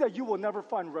you see that, you will never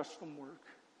find rest from work.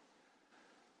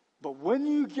 But when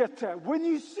you get that, when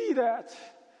you see that,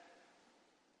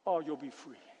 oh, you'll be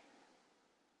free.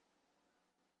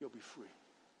 You'll be free.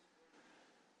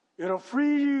 It'll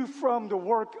free you from the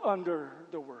work under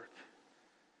the work.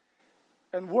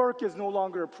 And work is no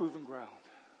longer a proven ground.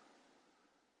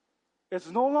 It's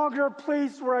no longer a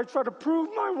place where I try to prove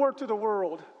my worth to the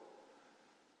world.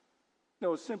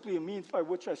 No, it's simply a means by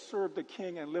which I serve the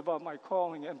King and live out my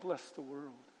calling and bless the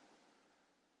world.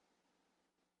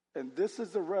 And this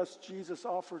is the rest Jesus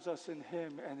offers us in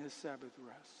Him and His Sabbath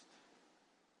rest.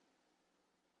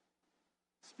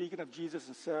 Speaking of Jesus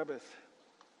and Sabbath,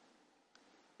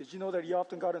 did you know that He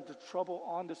often got into trouble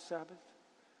on the Sabbath?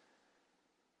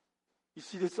 You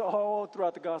see this all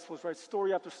throughout the Gospels, right?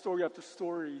 Story after story after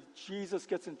story. Jesus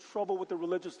gets in trouble with the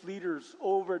religious leaders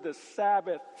over the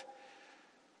Sabbath.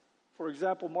 For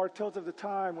example, Mark tells of the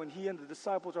time when He and the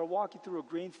disciples are walking through a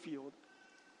grain field.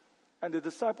 And the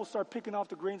disciples start picking off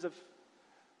the grains of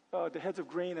the heads of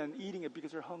grain and eating it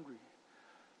because they're hungry.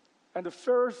 And the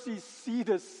Pharisees see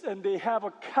this and they have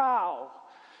a cow.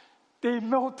 They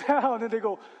melt down and they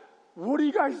go, "What are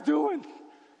you guys doing?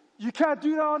 You can't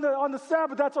do that on the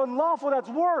Sabbath. That's unlawful. That's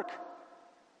work."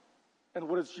 And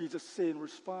what does Jesus say in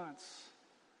response?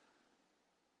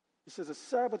 He says, "The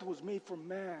Sabbath was made for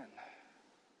man,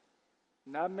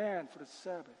 not man for the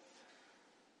Sabbath."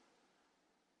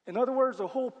 In other words, the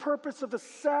whole purpose of the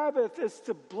Sabbath is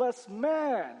to bless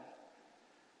man.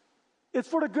 It's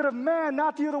for the good of man,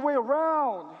 not the other way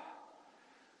around.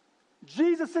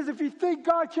 Jesus says, if you think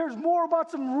God cares more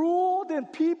about some rule than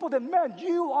people, than men,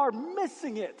 you are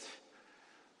missing it.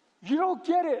 You don't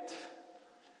get it.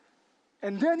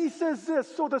 And then He says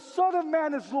this, "So the Son of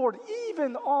Man is Lord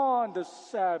even on the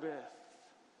Sabbath."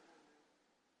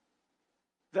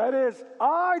 That is,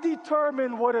 I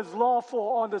determine what is lawful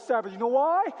on the Sabbath. You know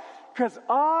why? Because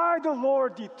I, the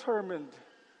Lord, determined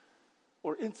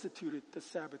or instituted the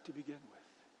Sabbath to begin with.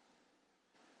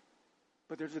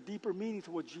 But there's a deeper meaning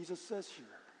to what Jesus says here.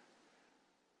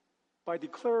 By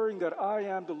declaring that I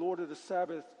am the Lord of the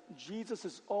Sabbath, Jesus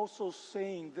is also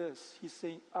saying this. He's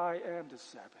saying, I am the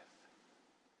Sabbath.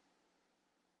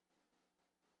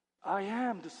 I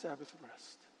am the Sabbath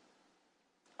rest.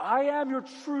 I am your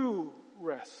true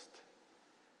rest.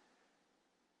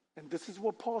 And this is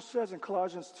what Paul says in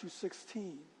Colossians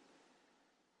 2:16.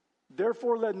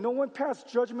 Therefore, let no one pass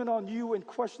judgment on you in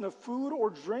question of food or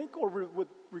drink or with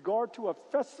regard to a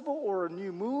festival or a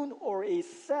new moon or a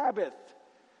Sabbath.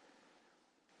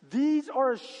 These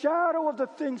are a shadow of the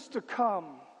things to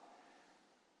come,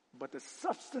 but the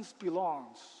substance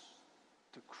belongs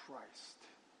to Christ.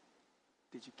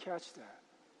 Did you catch that?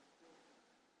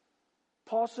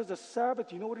 Paul says the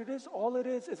Sabbath, you know what it is? All it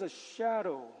is a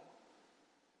shadow.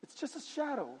 It's just a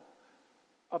shadow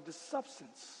of the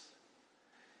substance.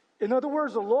 In other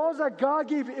words, the laws that God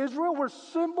gave Israel were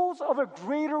symbols of a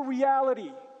greater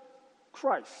reality,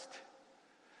 Christ.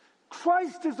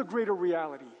 Christ is the greater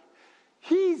reality.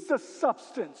 He's the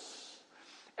substance.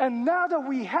 And now that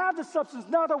we have the substance,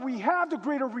 now that we have the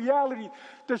greater reality,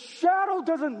 the shadow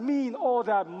doesn't mean all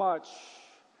that much.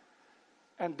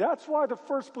 And that's why the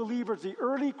first believers, the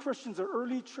early Christians, the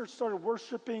early church started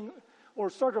worshiping or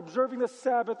started observing the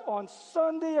Sabbath on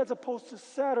Sunday as opposed to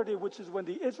Saturday, which is when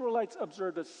the Israelites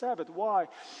observed the Sabbath. Why?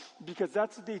 Because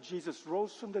that's the day Jesus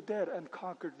rose from the dead and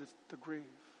conquered the grave.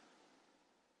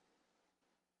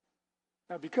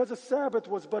 Now, because the Sabbath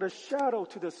was but a shadow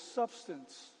to the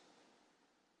substance,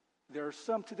 there are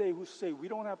some today who say we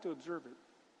don't have to observe it.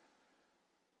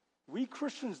 We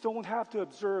Christians don't have to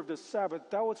observe the Sabbath.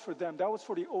 That was for them. That was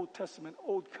for the Old Testament,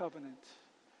 Old Covenant.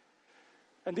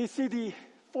 And they see the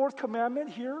fourth commandment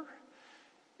here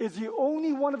is the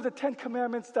only one of the 10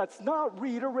 commandments that's not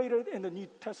reiterated in the New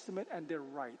Testament, and they're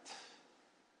right.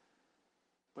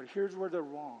 But here's where they're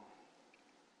wrong.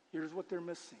 Here's what they're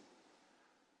missing.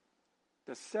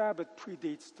 The Sabbath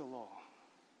predates the law.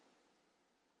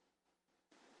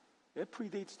 It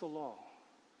predates the law.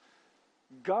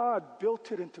 God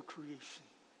built it into creation.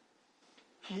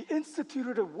 He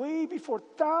instituted it way before,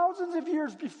 thousands of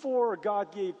years before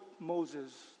God gave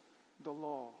Moses the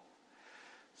law.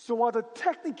 So while the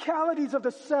technicalities of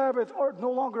the Sabbath are no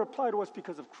longer apply to us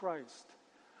because of Christ,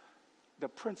 the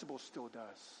principle still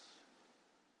does.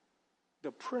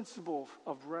 The principle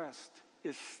of rest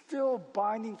is still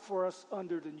binding for us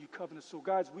under the new covenant. So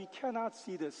guys, we cannot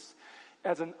see this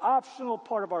as an optional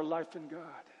part of our life in God.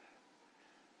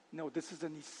 No, this is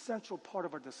an essential part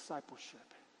of our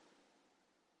discipleship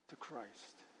to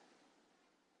Christ.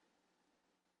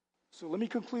 So let me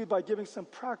conclude by giving some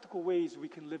practical ways we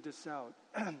can live this out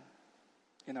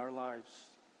in our lives.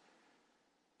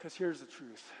 Because here's the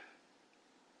truth.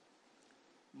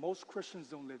 Most Christians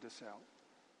don't live this out.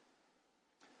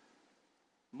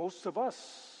 Most of us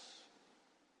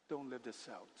don't live this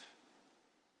out.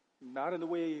 Not in the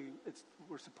way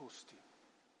we're supposed to.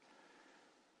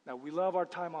 Now, we love our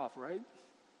time off, right?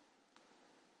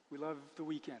 We love the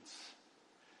weekends.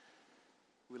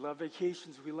 We love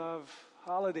vacations. We love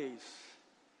holidays.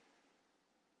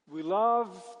 We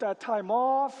love that time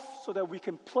off so that we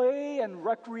can play and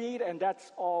recreate, and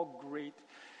that's all great.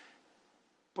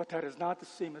 But that is not the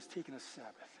same as taking a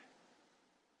Sabbath.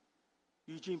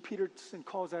 Eugene Peterson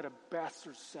calls that a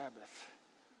bastard Sabbath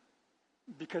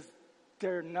because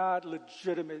they're not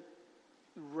legitimate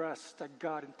rest that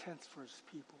God intends for his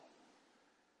people.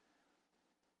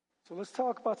 So let's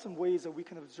talk about some ways that we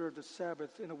can observe the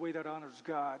Sabbath in a way that honors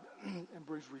God and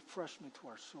brings refreshment to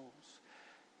our souls.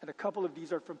 And a couple of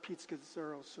these are from Pete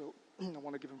Scazzaro, so I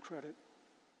want to give him credit.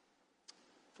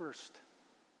 First,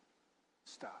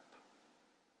 stop.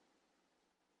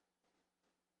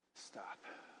 Stop.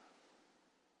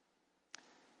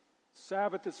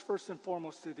 Sabbath is first and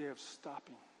foremost the day of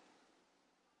stopping.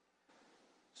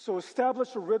 So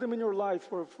establish a rhythm in your life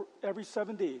for every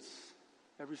 7 days,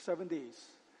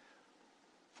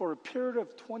 for a period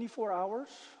of 24 hours,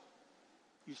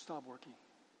 you stop working.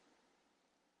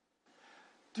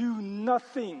 Do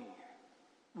nothing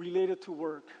related to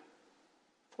work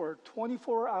for a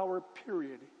 24-hour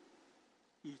period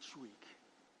each week.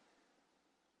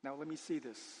 Now let me say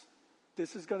this.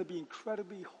 This is going to be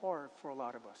incredibly hard for a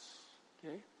lot of us,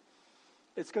 okay?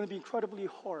 It's going to be incredibly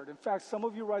hard. In fact, some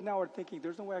of you right now are thinking,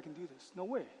 there's no way I can do this. No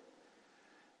way.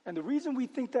 And the reason we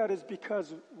think that is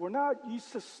because we're not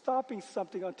used to stopping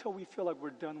something until we feel like we're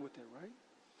done with it, right?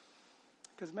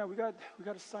 Because, man, we got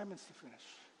assignments to finish.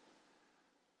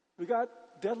 We got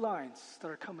deadlines that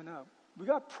are coming up. We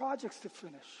got projects to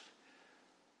finish.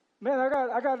 Man,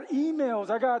 I got emails.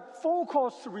 I got phone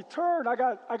calls to return. I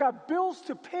got bills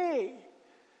to pay.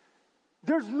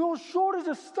 There's no shortage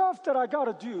of stuff that I got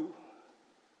to do.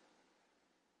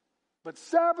 But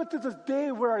Sabbath is a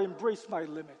day where I embrace my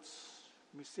limits.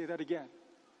 Let me say that again.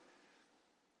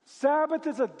 Sabbath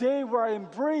is a day where I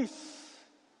embrace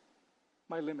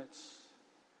my limits.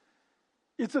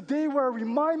 It's a day where I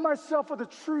remind myself of the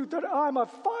truth that I'm a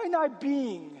finite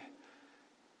being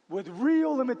with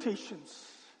real limitations.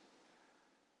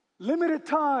 Limited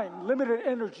time, limited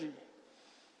energy,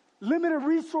 limited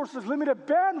resources, limited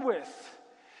bandwidth.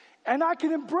 And I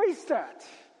can embrace that.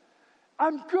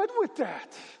 I'm good with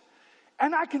that.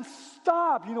 And I can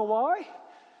stop. You know why?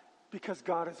 Because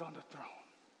God is on the throne.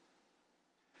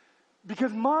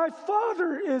 Because my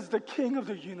Father is the King of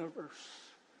the universe.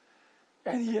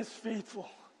 And He is faithful.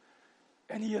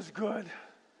 And He is good.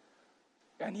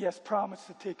 And He has promised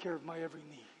to take care of my every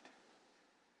need.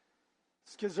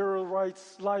 Scazzaro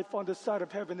writes, life on this side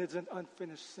of heaven is an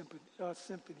unfinished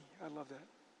symphony. I love that.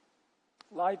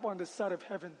 Life on this side of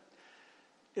heaven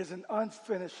is an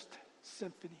unfinished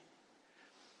symphony.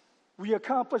 We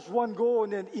accomplish one goal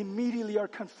and then immediately are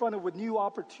confronted with new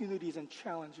opportunities and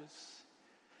challenges.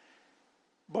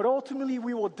 But ultimately,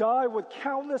 we will die with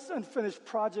countless unfinished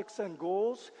projects and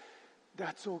goals.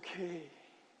 That's okay.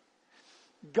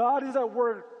 God is at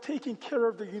work taking care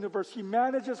of the universe. He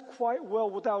manages quite well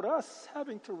without us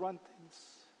having to run things.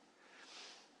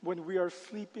 When we are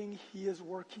sleeping, He is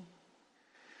working.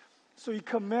 So He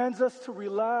commands us to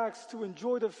relax, to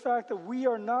enjoy the fact that we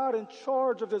are not in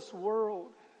charge of this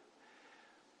world.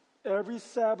 Every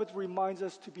Sabbath reminds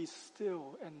us to be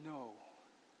still and know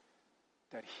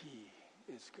that He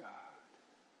is God.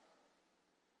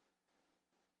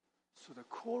 So the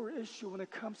core issue when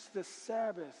it comes to the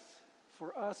Sabbath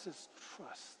for us is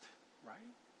trust, right?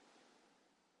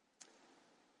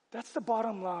 That's the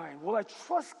bottom line. Will I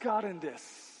trust God in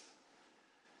this?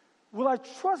 Will I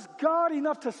trust God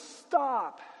enough to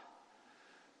stop?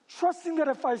 Trusting that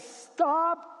if I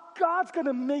stop, God's going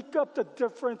to make up the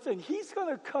difference and He's going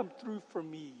to come through for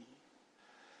me.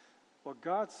 Well,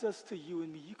 God says to you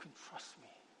and me, you can trust me.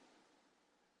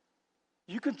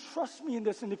 You can trust me in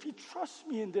this, and if you trust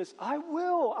me in this, I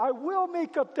will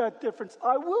make up that difference.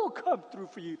 I will come through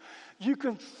for you. You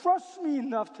can trust me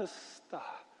enough to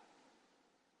stop.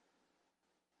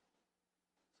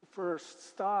 First,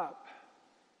 stop.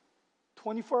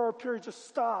 24-hour period, just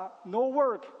stop. No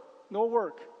work. No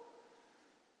work.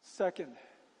 Second,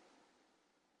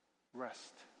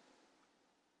 rest.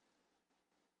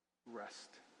 Rest.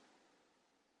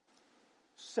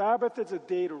 Sabbath is a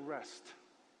day to rest.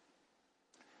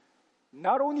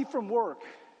 Not only from work,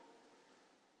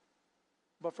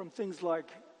 but from things like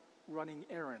running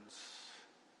errands,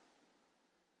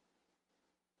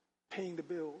 paying the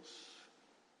bills,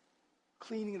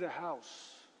 cleaning the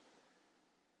house,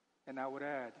 and I would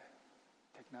add,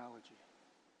 technology.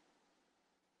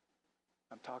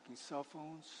 I'm talking cell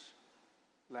phones,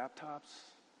 laptops,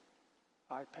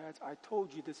 iPads. I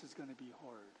told you this is going to be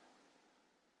hard.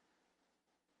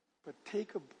 But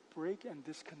take a break and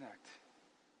disconnect.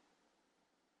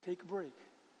 Take a break.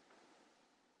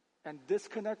 And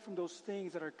disconnect from those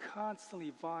things that are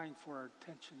constantly vying for our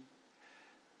attention.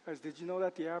 Guys, did you know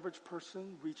that the average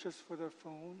person reaches for their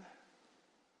phone?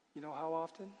 You know how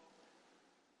often?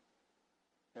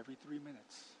 Every 3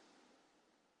 minutes.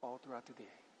 All throughout the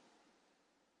day.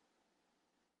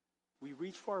 We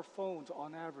reach for our phones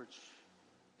on average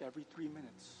every 3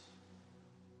 minutes.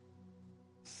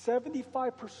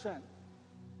 75%.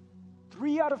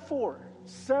 3 out of 4,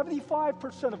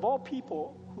 75% of all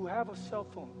people who have a cell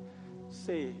phone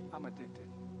say, I'm addicted.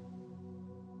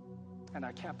 And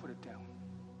I can't put it down.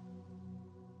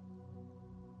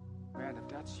 Man, if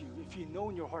that's you, if you know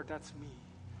in your heart that's me,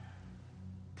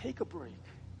 take a break.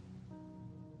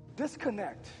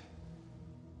 Disconnect.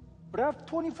 But after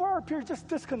 24-hour period, just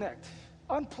disconnect.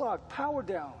 Unplug, power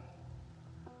down.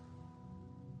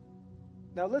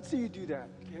 Now let's say you do that,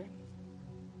 okay?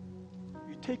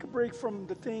 You take a break from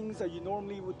the things that you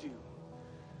normally would do.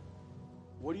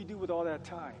 What do you do with all that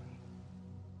time?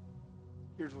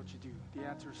 Here's what you do. The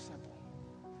answer is simple.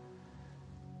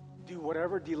 Do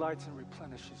whatever delights and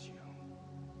replenishes you.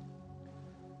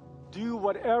 Do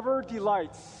whatever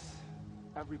delights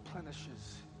and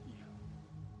replenishes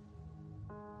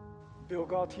you. Bill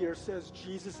Gaultier says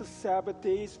Jesus' Sabbath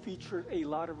days featured a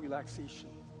lot of relaxation.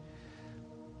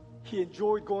 He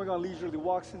enjoyed going on leisurely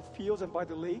walks in fields and by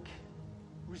the lake,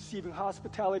 receiving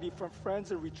hospitality from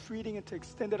friends and retreating into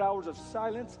extended hours of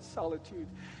silence and solitude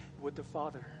with the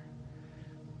Father.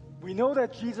 We know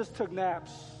that Jesus took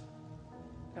naps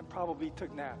and probably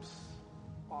took naps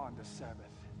on the Sabbath.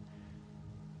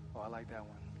 Oh, I like that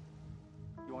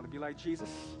one. You want to be like Jesus?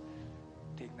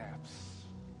 Take naps.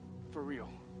 For real.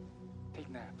 Take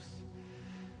naps.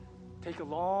 Take a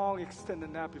long,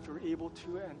 extended nap if you're able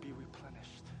to and be replenished.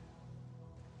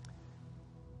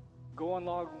 Go on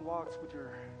long walks with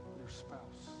your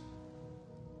spouse.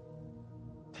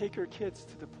 Take your kids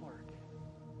to the park.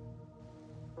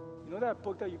 You know that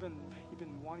book that you've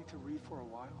been wanting to read for a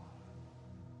while?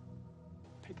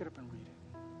 Pick it up and read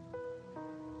it.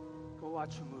 Go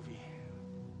watch a movie.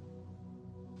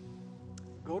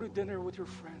 Go to dinner with your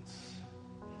friends.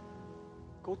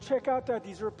 Go check out that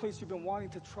dessert place you've been wanting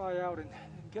to try out and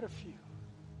get a few.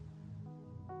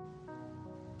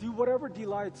 Do whatever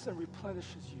delights and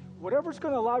replenishes you. Whatever's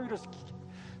going to allow you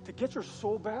to get your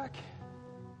soul back,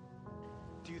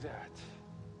 do that.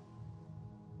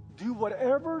 do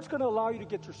whatever is going to allow you to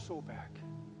get your soul back.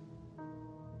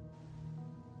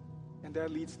 And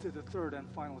that leads to the third and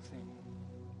final thing.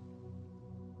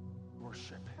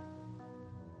 Worship.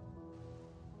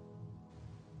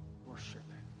 Worship.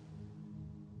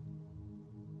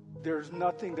 There's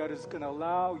nothing that is going to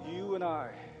allow you and I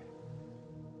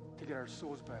to get our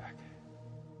souls back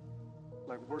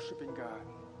like worshiping God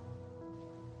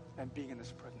and being in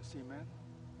His presence. Amen.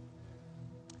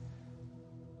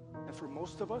 And for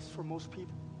most of us, for most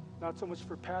people, not so much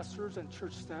for pastors and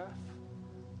church staff,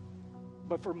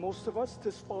 but for most of us,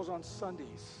 this falls on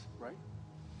Sundays, right?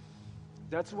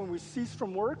 That's when we cease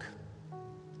from work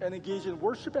and engage in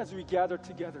worship as we gather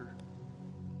together.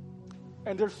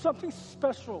 And there's something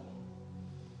special.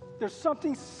 There's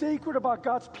something sacred about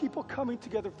God's people coming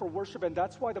together for worship, and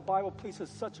that's why the Bible places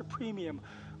such a premium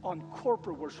on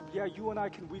corporate worship. Yeah, you and I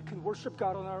can worship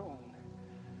God on our own.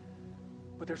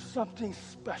 But there's something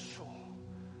special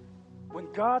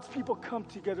when God's people come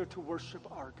together to worship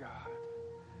our God.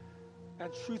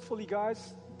 And truthfully,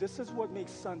 guys, this is what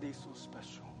makes Sunday so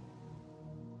special.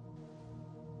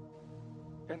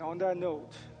 And on that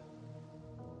note,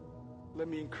 let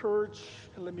me encourage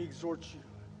and let me exhort you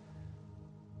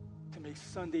to make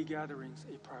Sunday gatherings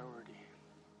a priority.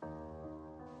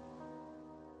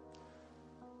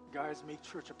 Guys, make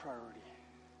church a priority.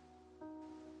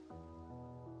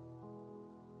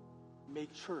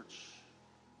 Make church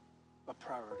a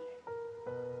priority.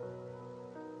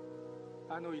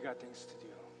 I know you got things to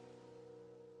do.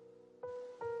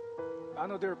 I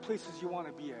know there are places you want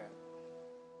to be at.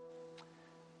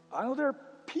 I know there are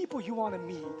people you want to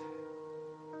meet.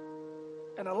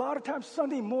 And a lot of times,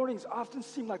 Sunday mornings often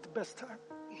seem like the best time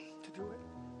to do it.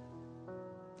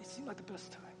 They seem like the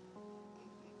best time.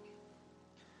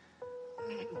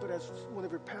 But as one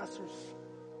of your pastors,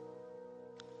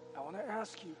 I want to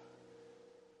ask you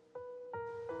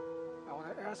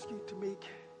to make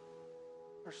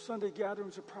our Sunday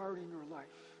gatherings a priority in your life.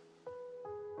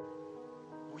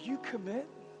 Will you commit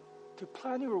to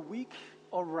planning your week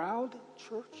around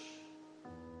church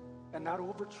and not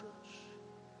over church?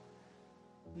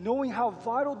 Knowing how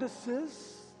vital this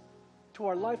is to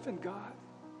our life in God.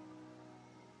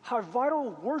 How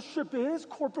vital worship is,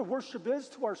 corporate worship is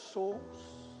to our souls.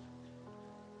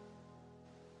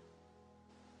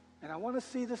 And I want to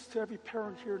say this to every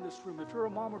parent here in this room. If you're a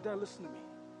mom or dad, listen to me.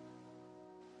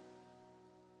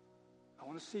 I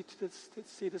want to say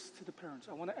this to the parents.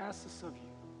 I want to ask this of you.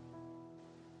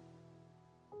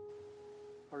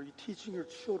 Are you teaching your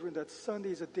children that Sunday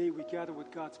is a day we gather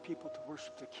with God's people to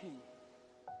worship the King?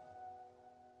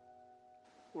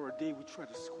 Or a day we try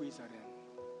to squeeze that in?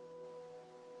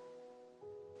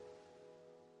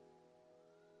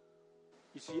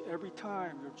 You see, every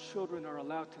time your children are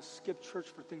allowed to skip church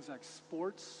for things like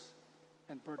sports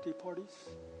and birthday parties,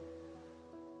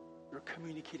 you're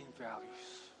communicating values.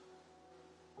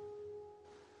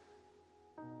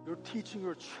 You're teaching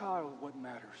your child what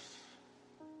matters,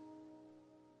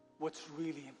 what's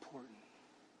really important.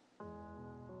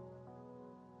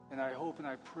 And I hope and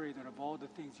I pray that of all the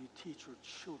things you teach your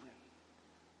children,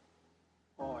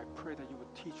 I pray that you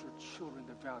would teach your children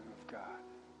the value of God.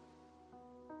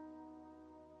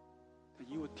 That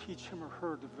you would teach him or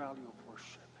her the value of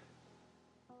worship.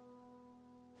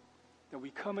 That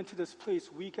we come into this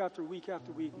place week after week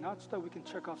after week, not so that we can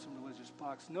check off some religious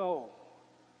box. No.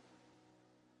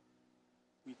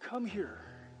 We come here.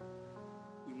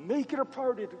 We make it a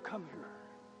priority to come here.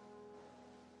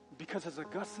 Because as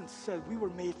Augustine said, we were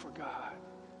made for God.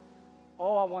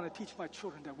 I want to teach my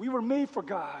children that we were made for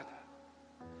God.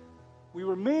 We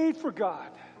were made for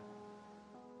God.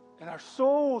 And our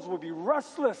souls will be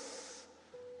restless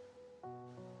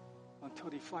until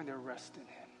they find their rest in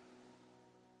Him.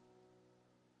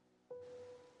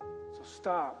 So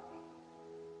stop,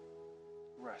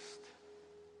 rest,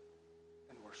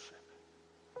 and worship.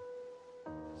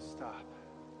 Stop,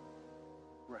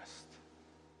 rest,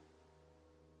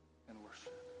 and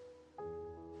worship.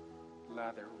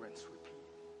 Lather, rinse, repeat.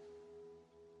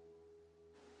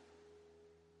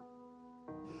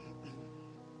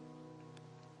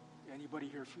 Anybody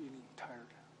here feeling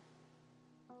tired?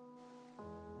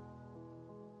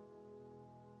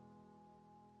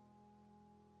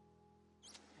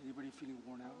 Anybody feeling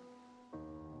worn out?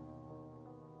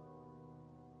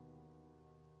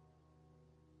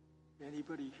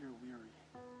 Anybody here weary?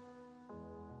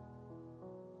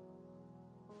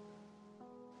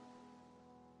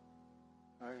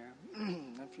 I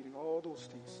am. I'm feeling all those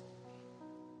things.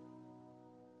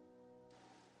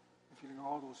 I'm feeling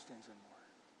all those things and more.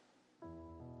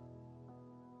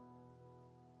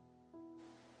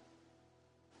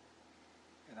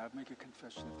 And I make a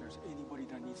confession, if there's anybody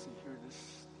that needs to hear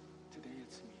this today,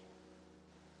 it's me.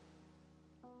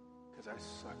 Because I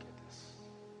suck at this.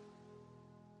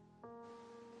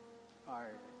 I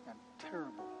am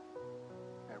terrible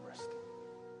at resting.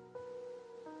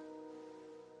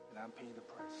 And I'm paying the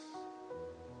price.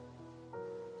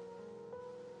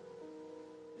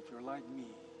 If you're like me,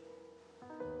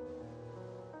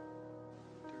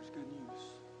 there's good news.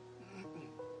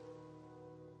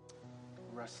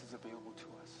 Rest is available to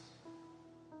us.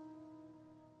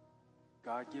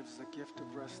 God gives the gift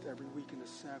of rest every week in the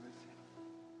Sabbath.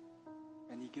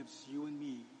 And He gives you and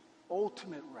me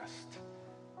ultimate rest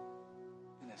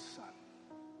in His Son.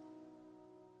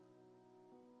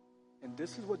 And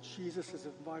this is what Jesus is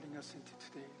inviting us into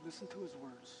today. Listen to His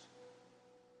words.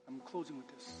 I'm closing with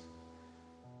this.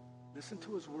 Listen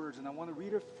to His words, and I want to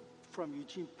read it from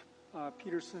Eugene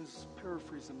Peterson's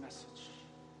paraphrase of Message.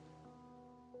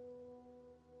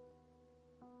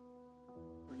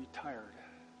 Are you tired?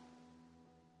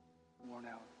 Worn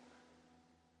out?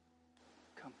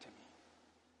 Come to me.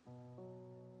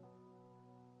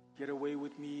 Get away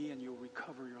with me and you'll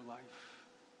recover your life.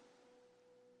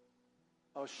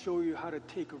 I'll show you how to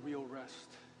take a real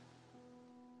rest.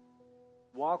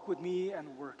 Walk with me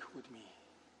and work with me.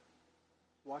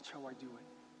 Watch how I do it.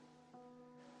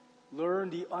 Learn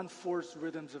the unforced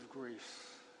rhythms of grace.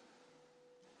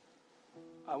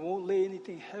 I won't lay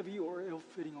anything heavy or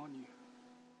ill-fitting on you.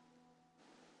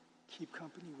 Keep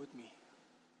company with me,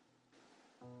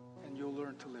 and you'll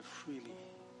learn to live freely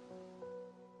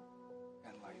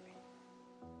and lightly.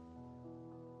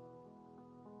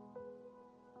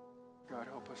 God,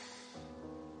 help us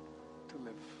to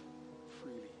live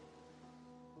freely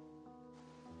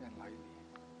and lightly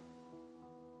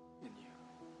in you.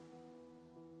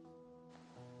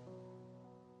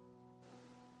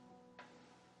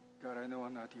 God, I know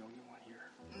I'm not the only one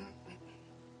here.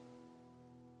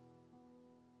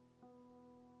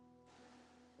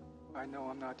 I know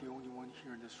I'm not the only one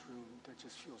here in this room that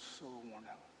just feels so worn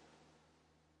out.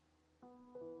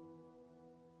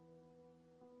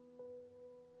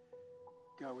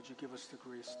 God, would you give us the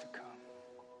grace to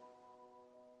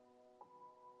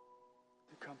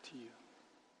come to you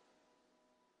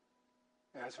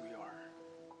as we are,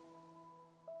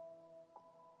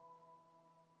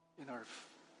 in our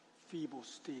feeble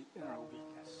state, in our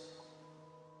weakness.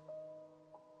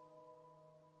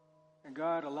 And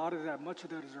God, a lot of that, much of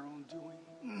that is our own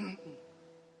doing.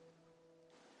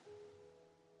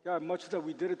 God, much of that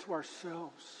we did it to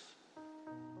ourselves.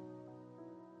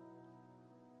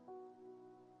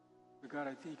 But God,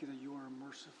 I thank you that you are a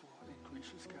merciful and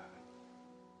gracious God.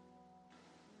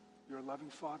 You're a loving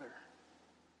Father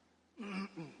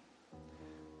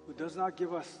who does not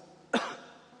give us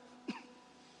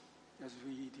as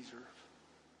we deserve.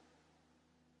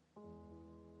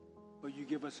 But you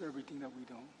give us everything that we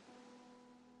don't.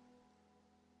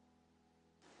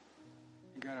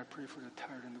 And God, I pray for the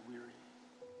tired and the weary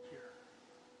here.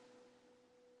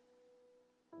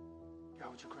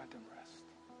 God, would you grant them rest?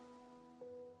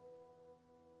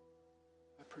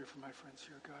 I pray for my friends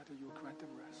here, God, that you will grant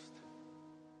them rest.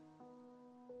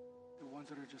 The ones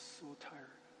that are just so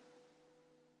tired.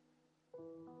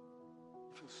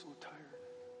 Feel so tired.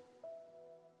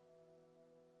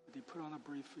 But they put on a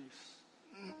brave face.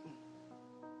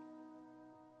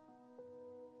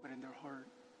 But in their heart,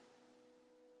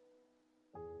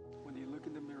 when they look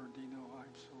in the mirror, they know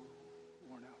I'm so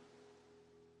worn out.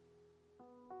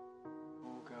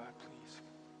 Oh God, please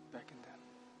beckon them.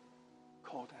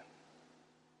 Call them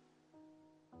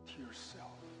to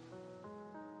yourself.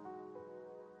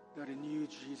 That in you,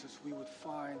 Jesus, we would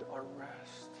find our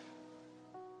rest.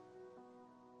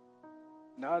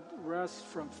 Not rest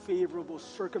from favorable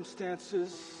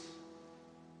circumstances.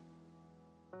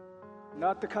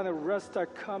 Not the kind of rest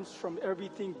that comes from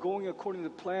everything going according to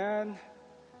plan.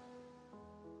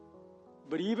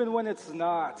 But even when it's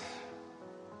not,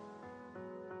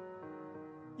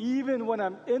 even when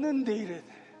I'm inundated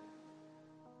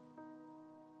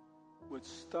with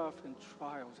stuff and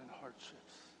trials and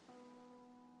hardships,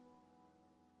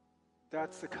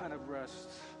 that's the kind of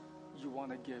rest you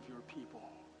want to give your people.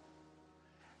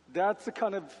 That's the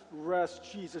kind of rest,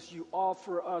 Jesus, you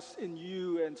offer us in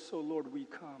you. And so, Lord, we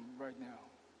come right now.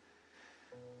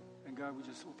 And God, we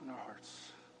just open our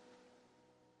hearts.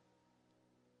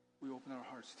 We open our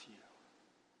hearts to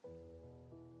you.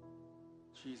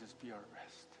 Jesus, be our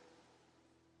rest.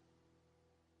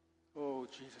 Oh,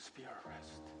 Jesus, be our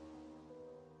rest.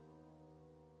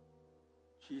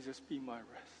 Jesus, be my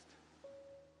rest.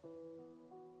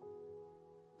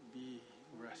 Be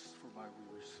rest for my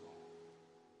weary soul.